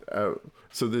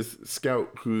 So this Scout,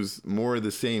 who's more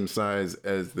the same size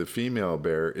as the female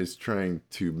bear, is trying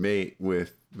to mate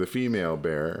with the female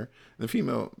bear. The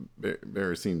female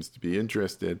bear seems to be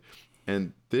interested.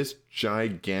 And this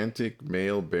gigantic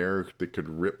male bear that could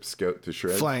rip Scout to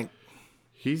shreds, Flank,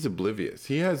 he's oblivious.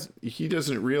 He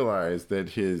doesn't realize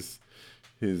that his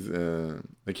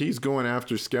like he's going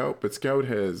after Scout, but Scout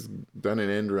has done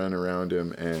an end run around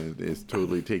him and is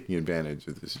totally taking advantage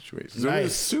of the situation. So it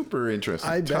was super interesting.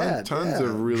 I bet. Tons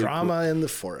of really drama in the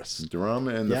forest.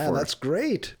 Drama in the forest. Yeah, that's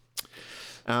great.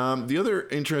 The other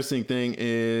interesting thing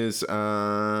is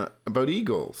about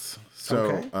eagles.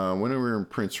 So when we were in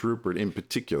Prince Rupert in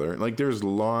particular, like there's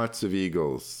lots of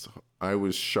eagles. I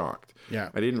was shocked. Yeah.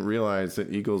 I didn't realize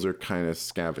that eagles are kind of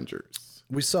scavengers.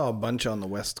 We saw a bunch on the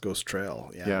West Coast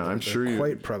Trail. Yeah, I'm sure they're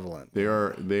quite prevalent. They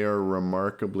are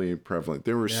remarkably prevalent.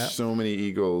 There were so many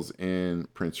eagles in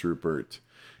Prince Rupert,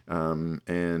 and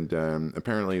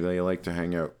apparently they like to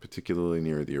hang out, particularly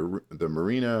near the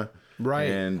marina. Right.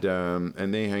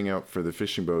 And they hang out for the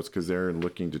fishing boats because they're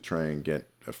looking to try and get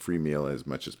a free meal as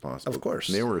much as possible. Of course.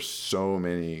 And there were so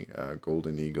many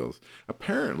golden eagles.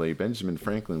 Apparently, Benjamin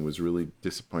Franklin was really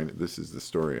disappointed. This is the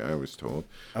story I was told.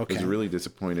 Okay. Was really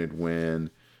disappointed when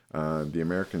the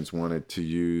Americans wanted to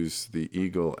use the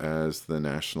eagle as the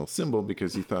national symbol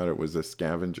because he thought it was a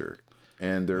scavenger.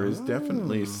 And there is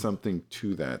definitely something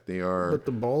to that. They are, But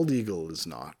the bald eagle is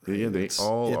not. Right? yeah, they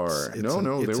all are. It's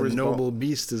a noble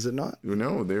beast, is it not?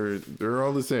 No, they're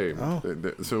all the same. Oh.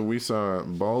 So we saw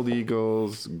bald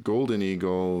eagles, golden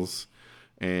eagles,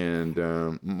 and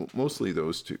mostly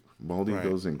those two, bald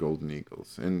eagles and golden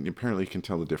eagles. And apparently you can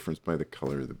tell the difference by the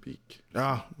color of the beak.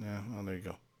 Oh, yeah. Oh, there you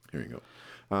go. Here you go.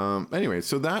 Anyway,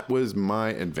 so that was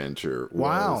my adventure.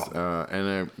 Wow. And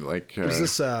I like. Was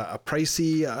this a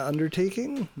pricey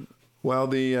undertaking? Well,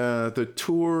 the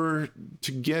tour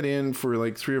to get in for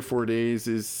like 3 or 4 days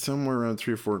is somewhere around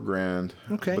 $3 or $4 grand.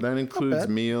 Okay. But that includes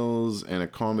meals and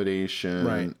accommodation.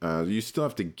 Right. You still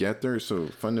have to get there, so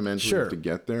fundamentally you have to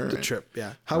get there. The trip,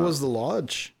 yeah. How was the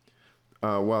lodge?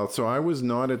 Well, so I was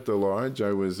not at the lodge.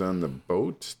 I was on the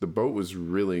boat. The boat was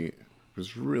really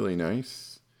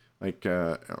nice. Like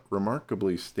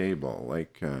remarkably stable.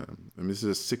 Like this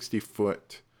is a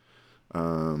 60-foot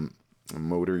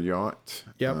motor yacht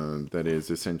that is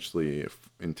essentially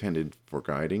intended for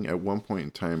guiding. At one point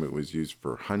in time, it was used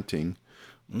for hunting,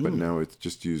 but now it's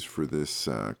just used for this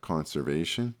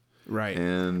conservation. Right.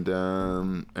 And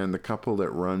the couple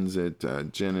that runs it,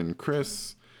 Jen and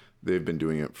Chris, they've been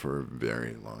doing it for a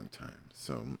very long time.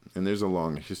 So, and there's a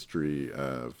long history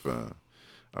of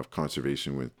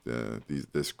conservation with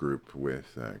this group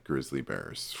with grizzly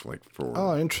bears, like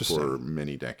for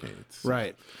many decades.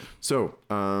 Right. So,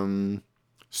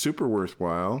 super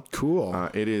worthwhile. Cool.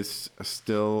 It is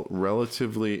still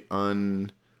relatively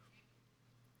untouristy.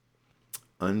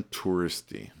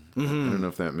 I don't know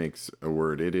if that makes a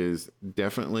word. It is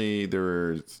definitely,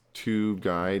 there's 2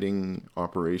 guiding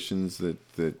operations that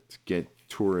get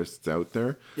tourists out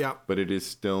there. Yeah. But it is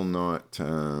still not.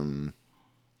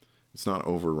 It's not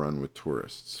overrun with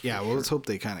tourists. Yeah, well, let's hope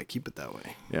they kind of keep it that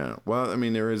way. Yeah. Well, I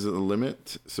mean, there is a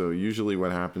limit. So usually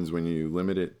what happens when you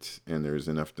limit it and there's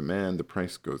enough demand, the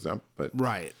price goes up. But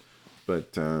right.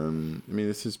 But I mean,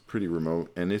 this is pretty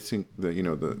remote, and it's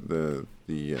the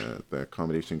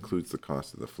accommodation includes the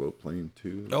cost of the float plane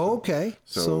too. Oh, okay.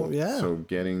 So yeah.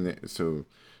 So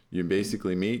you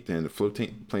basically meet and the float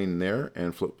plane there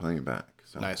and float plane back.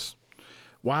 So. Nice.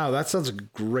 Wow, that sounds a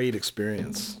great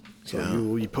experience. So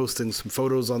you'll be posting some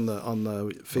photos on the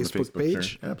Facebook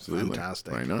page? Sure. Absolutely.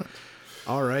 Fantastic. Why not?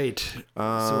 All right.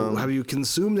 So have you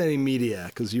consumed any media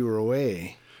because you were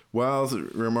away? Well,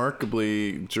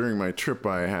 remarkably, during my trip,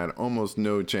 I had almost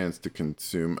no chance to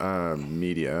consume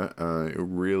media. It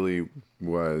really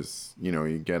was,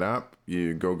 you get up,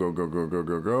 you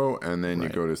go, and then you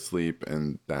go to sleep,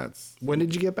 and that's... When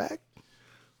did you get back?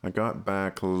 I got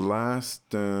back last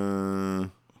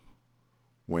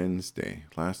Wednesday,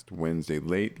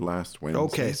 late last Wednesday.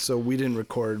 Okay, so we didn't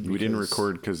record. We didn't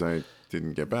record because I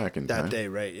didn't get back in time. That day,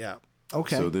 right, yeah.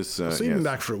 Okay. So so you've been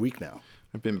back for a week now.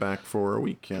 I've been back for a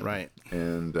week, yeah. Right.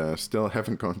 And still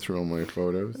haven't gone through all my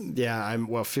photos. Yeah,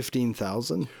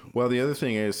 15,000. Well, the other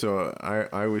thing is, so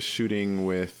I was shooting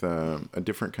with a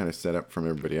different kind of setup from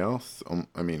everybody else.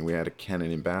 I mean, we had a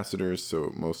Canon ambassador,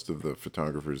 so most of the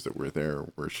photographers that were there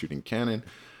were shooting Canon.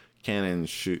 Canon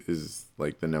is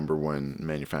like the #1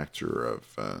 manufacturer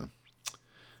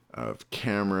of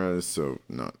cameras, so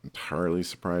not entirely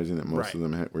surprising that most of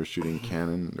them were shooting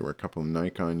Canon. There were a couple of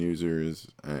Nikon users,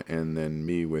 and then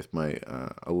me with my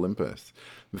Olympus.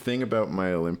 The thing about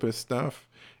my Olympus stuff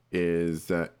is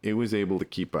that it was able to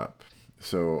keep up.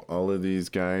 So all of these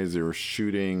guys, they were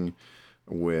shooting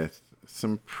with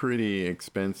some pretty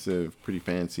expensive, pretty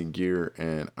fancy gear,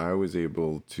 and I was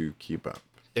able to keep up.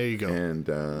 There you go. And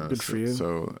good for you.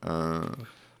 So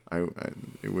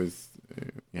it was,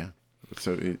 yeah.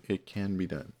 So it can be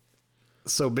done.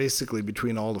 So basically,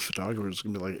 between all the photographers, it's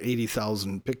going to be like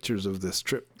 80,000 pictures of this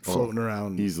trip floating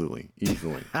around. Easily.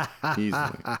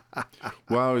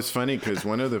 Well, it was funny because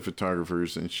one of the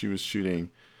photographers, and she was shooting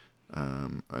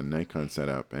a Nikon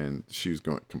setup, and she was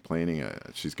complaining.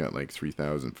 She's got like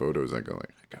 3,000 photos. I go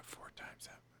like, I got 4 times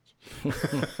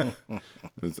that much.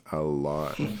 It's a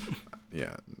lot.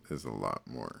 Yeah, there's a lot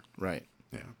more. Right.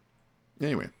 Yeah.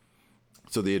 Anyway.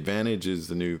 So the advantage is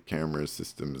the new camera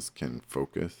systems can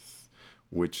focus,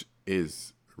 which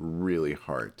is really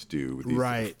hard to do with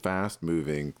these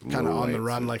fast-moving, kind of on the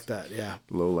run like that, yeah.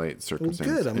 Low light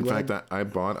circumstances. Well, good. In fact, I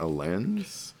bought a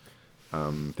lens,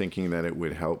 thinking that it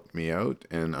would help me out,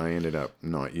 and I ended up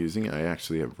not using it. I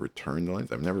actually have returned the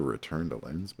lens. I've never returned a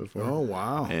lens before. Oh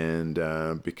wow! And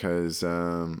because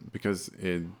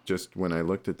it just when I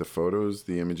looked at the photos,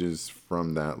 the images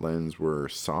from that lens were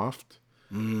soft.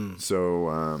 So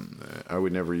I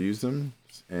would never use them,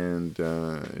 and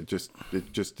it just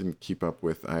didn't keep up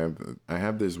with. I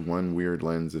have this one weird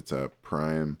lens. It's a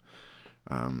prime.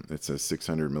 It's a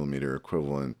 600 millimeter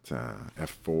equivalent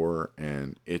f4,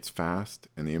 and it's fast,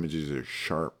 and the images are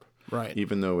sharp. Right.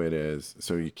 Even though it is,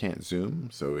 so you can't zoom.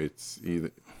 So it's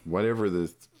either whatever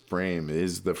the frame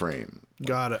is, the frame.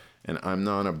 Got it. And I'm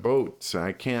not a boat, so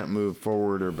I can't move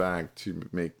forward or back to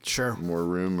make more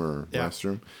room or less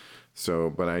room. So,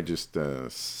 but I just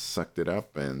sucked it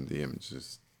up, and the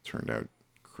images turned out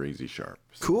crazy sharp.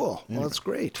 So, cool. Well, that's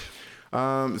great.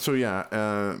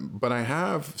 But I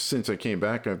have, since I came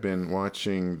back, I've been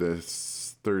watching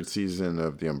this third season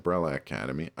of The Umbrella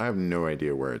Academy. I have no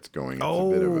idea where it's going. It's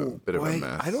a bit of a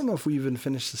mess. I don't know if we even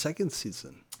finished the second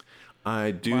season.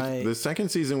 I do. The second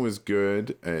season was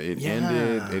good. It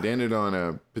ended on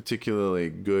a particularly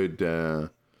good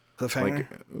cliffhanger.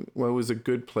 It was a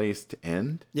good place to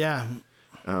end. Yeah.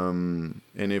 And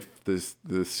if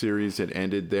the series had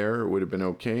ended there, it would have been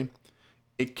okay.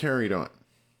 It carried on.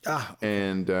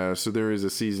 And so there is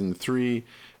a season 3,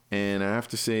 and I have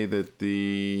to say that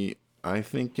I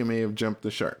think you may have jumped the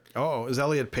shark. Oh, is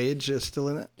Elliot Page still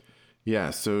in it?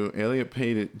 Yeah. So Elliot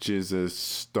Page is a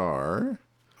star.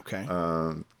 Okay.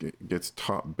 Gets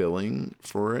top billing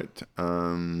for it.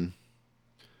 And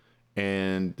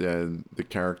the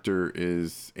character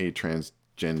is a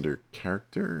transgender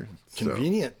character.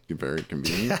 Convenient. So, very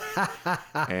convenient.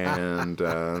 And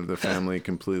the family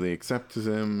completely accepts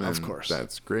him. And of course.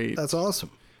 That's great. That's awesome.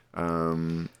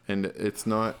 And it's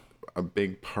not a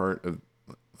big part of,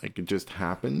 like, it just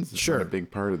happens. It's not a big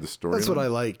part of the story. That's what I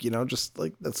like, just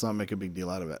like, let's not make a big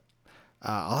deal out of it.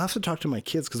 I'll have to talk to my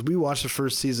kids because we watched the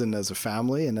first season as a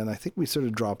family, and then I think we sort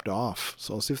of dropped off.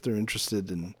 So I'll see if they're interested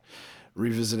in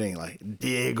revisiting, like,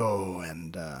 Diego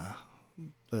and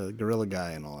the gorilla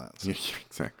guy and all that. So. Yeah,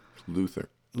 exactly. Luther.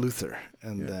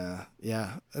 And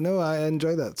no, I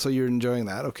enjoy that. So you're enjoying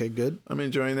that. Okay, good. I'm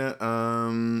enjoying that.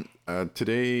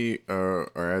 Today,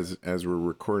 or as we're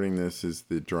recording this, is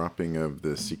the dropping of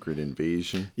The Secret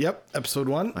Invasion. Yep, episode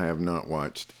 1. I have not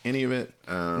watched any of it.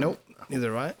 Nope,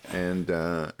 neither have I.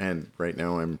 And right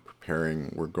now I'm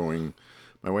preparing.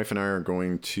 My wife and I are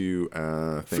going to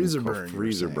a thing called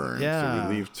Freezer Burn. Yeah. So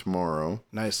we leave tomorrow.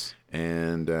 Nice.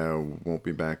 And won't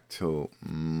be back till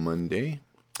Monday.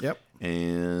 Yep.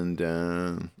 And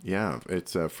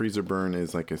it's a Freezer Burn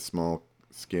is like a small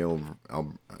scale.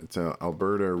 It's a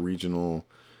Alberta regional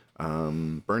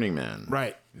Burning Man.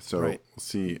 Right. So we'll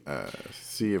see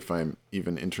if I'm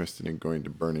even interested in going to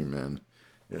Burning Man.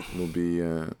 It will be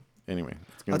anyway.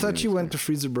 I thought you went to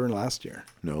Freezer Burn last year.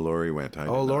 No, Lori went.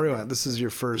 Lori went. This is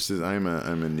your first. I'm a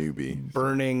newbie.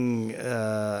 Burning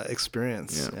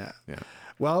experience. Yeah.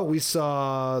 Well, we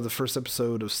saw the first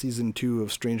episode of season 2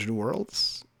 of Strange New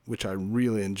Worlds, which I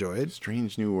really enjoyed.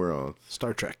 Strange New Worlds.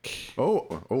 Star Trek.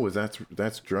 Oh,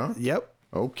 that's dropped? Yep.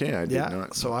 Okay, I did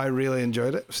not. So I really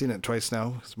enjoyed it. I've seen it twice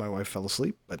now because my wife fell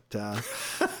asleep, but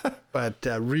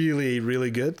really,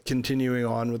 really good. Continuing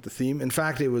on with the theme. In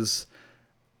fact, it was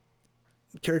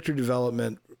character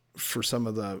development for some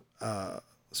of the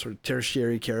sort of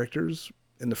tertiary characters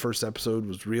in the first episode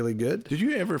was really good. Did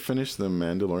you ever finish The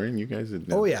Mandalorian? You guys did.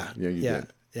 Oh, yeah. Yeah, you did.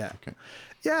 Yeah. Okay.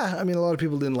 Yeah, I mean, a lot of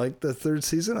people didn't like the third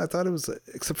season. I thought it was,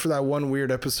 except for that one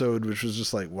weird episode, which was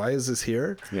just like, why is this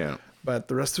here? Yeah. But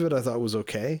the rest of it I thought was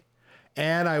okay.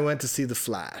 And I went to see The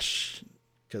Flash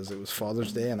because it was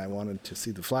Father's Day and I wanted to see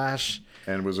The Flash.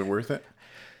 And was it worth it?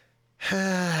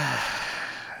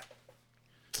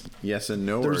 Yes and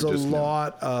no. There's a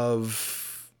lot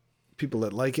of people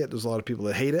that like it. There's a lot of people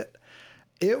that hate it.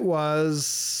 It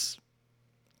was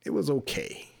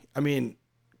okay. I mean,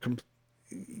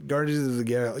 Guardians of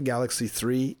the Galaxy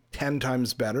 3, 10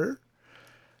 times better.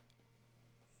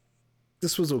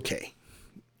 This was okay.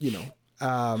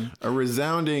 A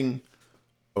resounding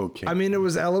okay. I mean, there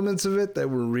was elements of it that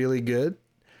were really good.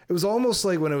 It was almost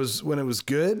like when it was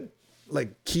good,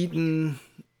 like Keaton,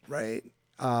 right?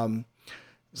 It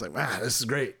was like, wow, this is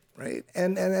great, right?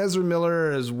 And Ezra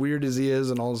Miller, as weird as he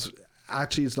is, and all this,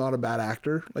 actually, he's not a bad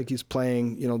actor. Like he's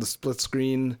playing, the split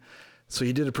screen, so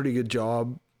he did a pretty good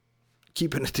job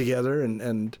keeping it together.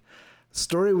 And the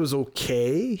story was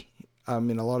okay. I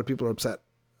mean, a lot of people are upset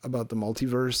about the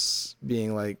multiverse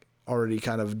being like already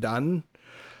kind of done.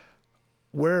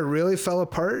 Where it really fell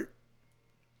apart,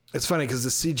 it's funny because the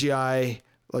CGI,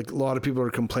 like a lot of people are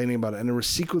complaining about it, and there were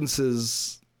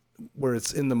sequences where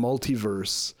it's in the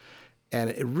multiverse and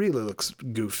it really looks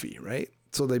goofy, right?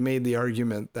 So they made the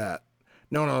argument that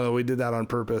No, we did that on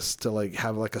purpose to like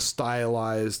have like a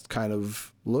stylized kind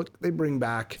of look. They bring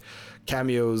back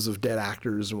cameos of dead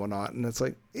actors and whatnot, and it's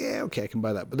like, yeah, okay, I can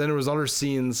buy that. But then there was other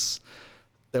scenes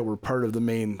that were part of the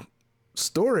main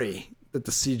story that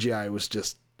the CGI was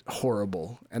just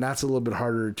horrible, and that's a little bit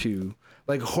harder to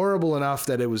like, horrible enough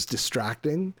that it was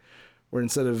distracting, where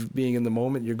instead of being in the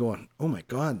moment, you're going, oh my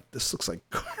God, this looks like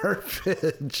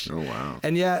garbage. Oh, wow.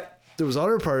 And yet there was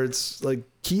other parts like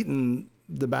Keaton,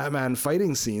 the Batman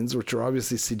fighting scenes, which are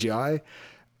obviously CGI,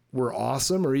 were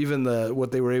awesome. Or even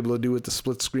what they were able to do with the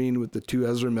split screen with the two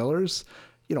Ezra Millers,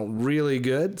 really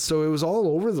good. So it was all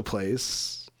over the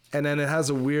place. And then it has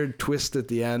a weird twist at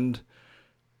the end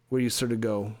where you sort of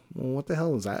go, well, what the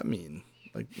hell does that mean?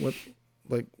 What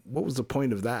was the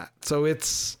point of that? So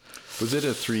was it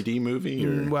a 3D movie?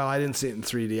 Or? Well, I didn't see it in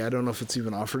 3D. I don't know if it's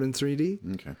even offered in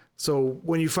 3D. Okay. So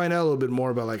when you find out a little bit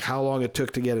more about like how long it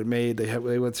took to get it made,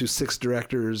 they went through 6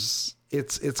 directors.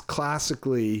 It's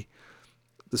classically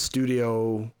the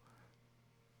studio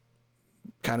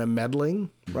kind of meddling,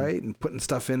 right, and putting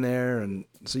stuff in there, and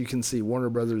so you can see Warner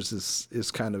Brothers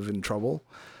is kind of in trouble.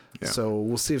 Yeah. So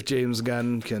we'll see if James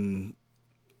Gunn can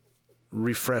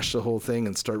refresh the whole thing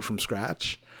and start from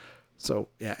scratch. So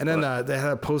yeah, and then they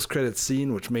had a post-credit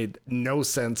scene which made no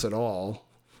sense at all.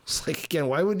 It's like, again,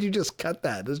 why would you just cut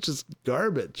that? It's just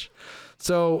garbage.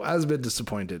 So I was a bit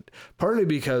disappointed, partly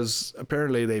because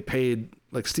apparently they paid,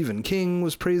 like Stephen King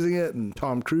was praising it and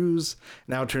Tom Cruise.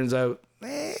 Now it turns out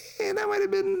that might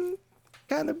have been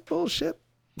kind of bullshit.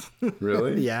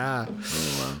 Really? Yeah.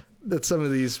 Oh, wow. That some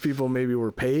of these people maybe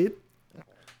were paid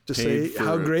to say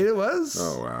how great it was.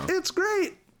 Oh, wow. It's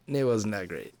great. And it wasn't that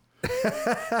great.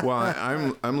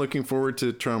 Well, I'm looking forward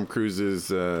to Tom Cruise's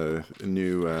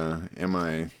new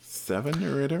MI7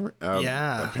 or whatever.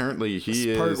 Yeah. Apparently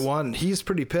he is part 1. He's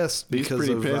pretty pissed because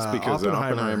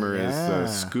Oppenheimer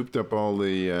has scooped up all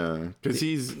the because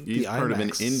he's part of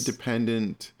an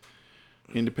independent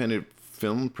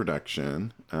film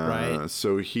production. Right.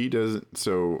 So he doesn't.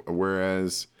 So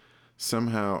whereas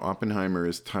somehow Oppenheimer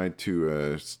is tied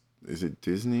to is it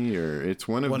Disney or it's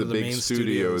one of the big main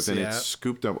studios, and yeah. it's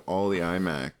scooped up all the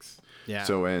IMAX. Yeah.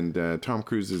 So Tom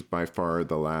Cruise is by far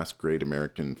the last great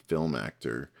American film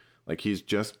actor. Like he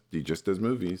just does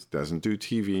movies, doesn't do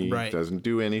TV, right. doesn't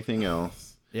do anything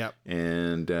else. Yep.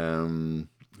 And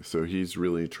so he's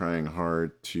really trying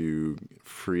hard to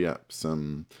free up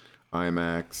some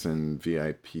IMAX and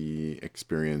VIP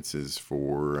experiences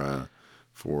for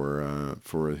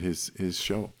his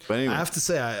show. But anyway, I have to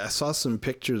say, I saw some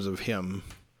pictures of him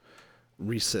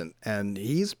recent, and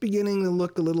he's beginning to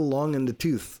look a little long in the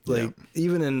tooth. Like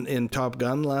even in Top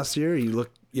Gun last year, he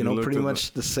looked pretty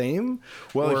much the same.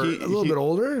 Well, a little bit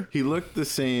older. He looked the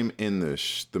same in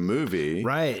the movie,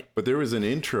 right? But there was an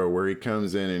intro where he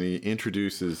comes in and he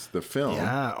introduces the film.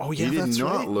 Yeah. Oh, yeah. He did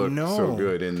not look so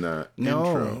good in the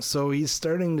intro. So he's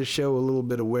starting to show a little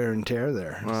bit of wear and tear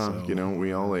there. Well,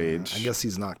 we all age. I guess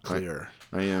he's not clear.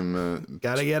 I am.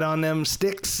 Gotta get on them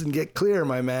sticks and get clear,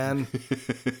 my man.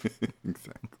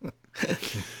 Exactly.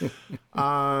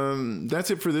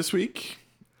 That's it for this week.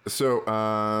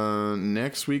 So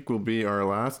next week will be our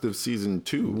last of season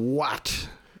 2. What?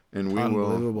 And we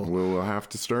will have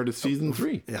to start at season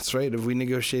 3. That's right. Have we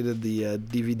negotiated the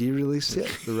DVD release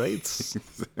yet? The rights?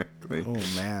 Exactly.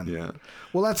 Oh man. Yeah.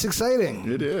 Well, that's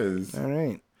exciting. It is. All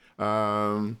right.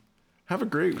 Have a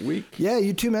great week. Yeah,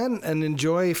 you too, man. And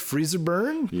enjoy Freezer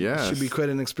Burn. Yes. Should be quite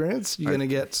an experience. You going to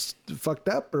get fucked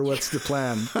up, or what's the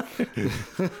plan?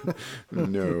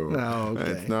 No. Oh,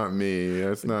 okay. That's not me.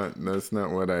 That's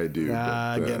not what I do.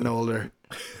 Getting older.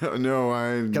 No,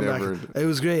 I never. Back. It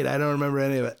was great. I don't remember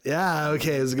any of it. Yeah,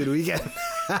 okay. It was a good weekend.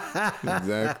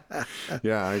 Exactly.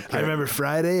 Yeah. I remember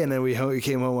Friday, and then we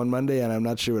came home on Monday, and I'm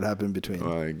not sure what happened in between.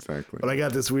 Exactly. But I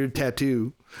got this weird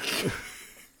tattoo.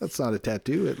 That's not a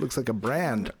tattoo. It looks like a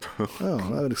brand. Oh,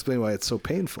 that would explain why it's so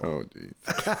painful. Oh, geez.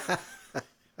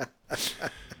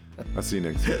 I'll see you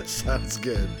next week. Sounds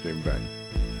good. Okay, bye.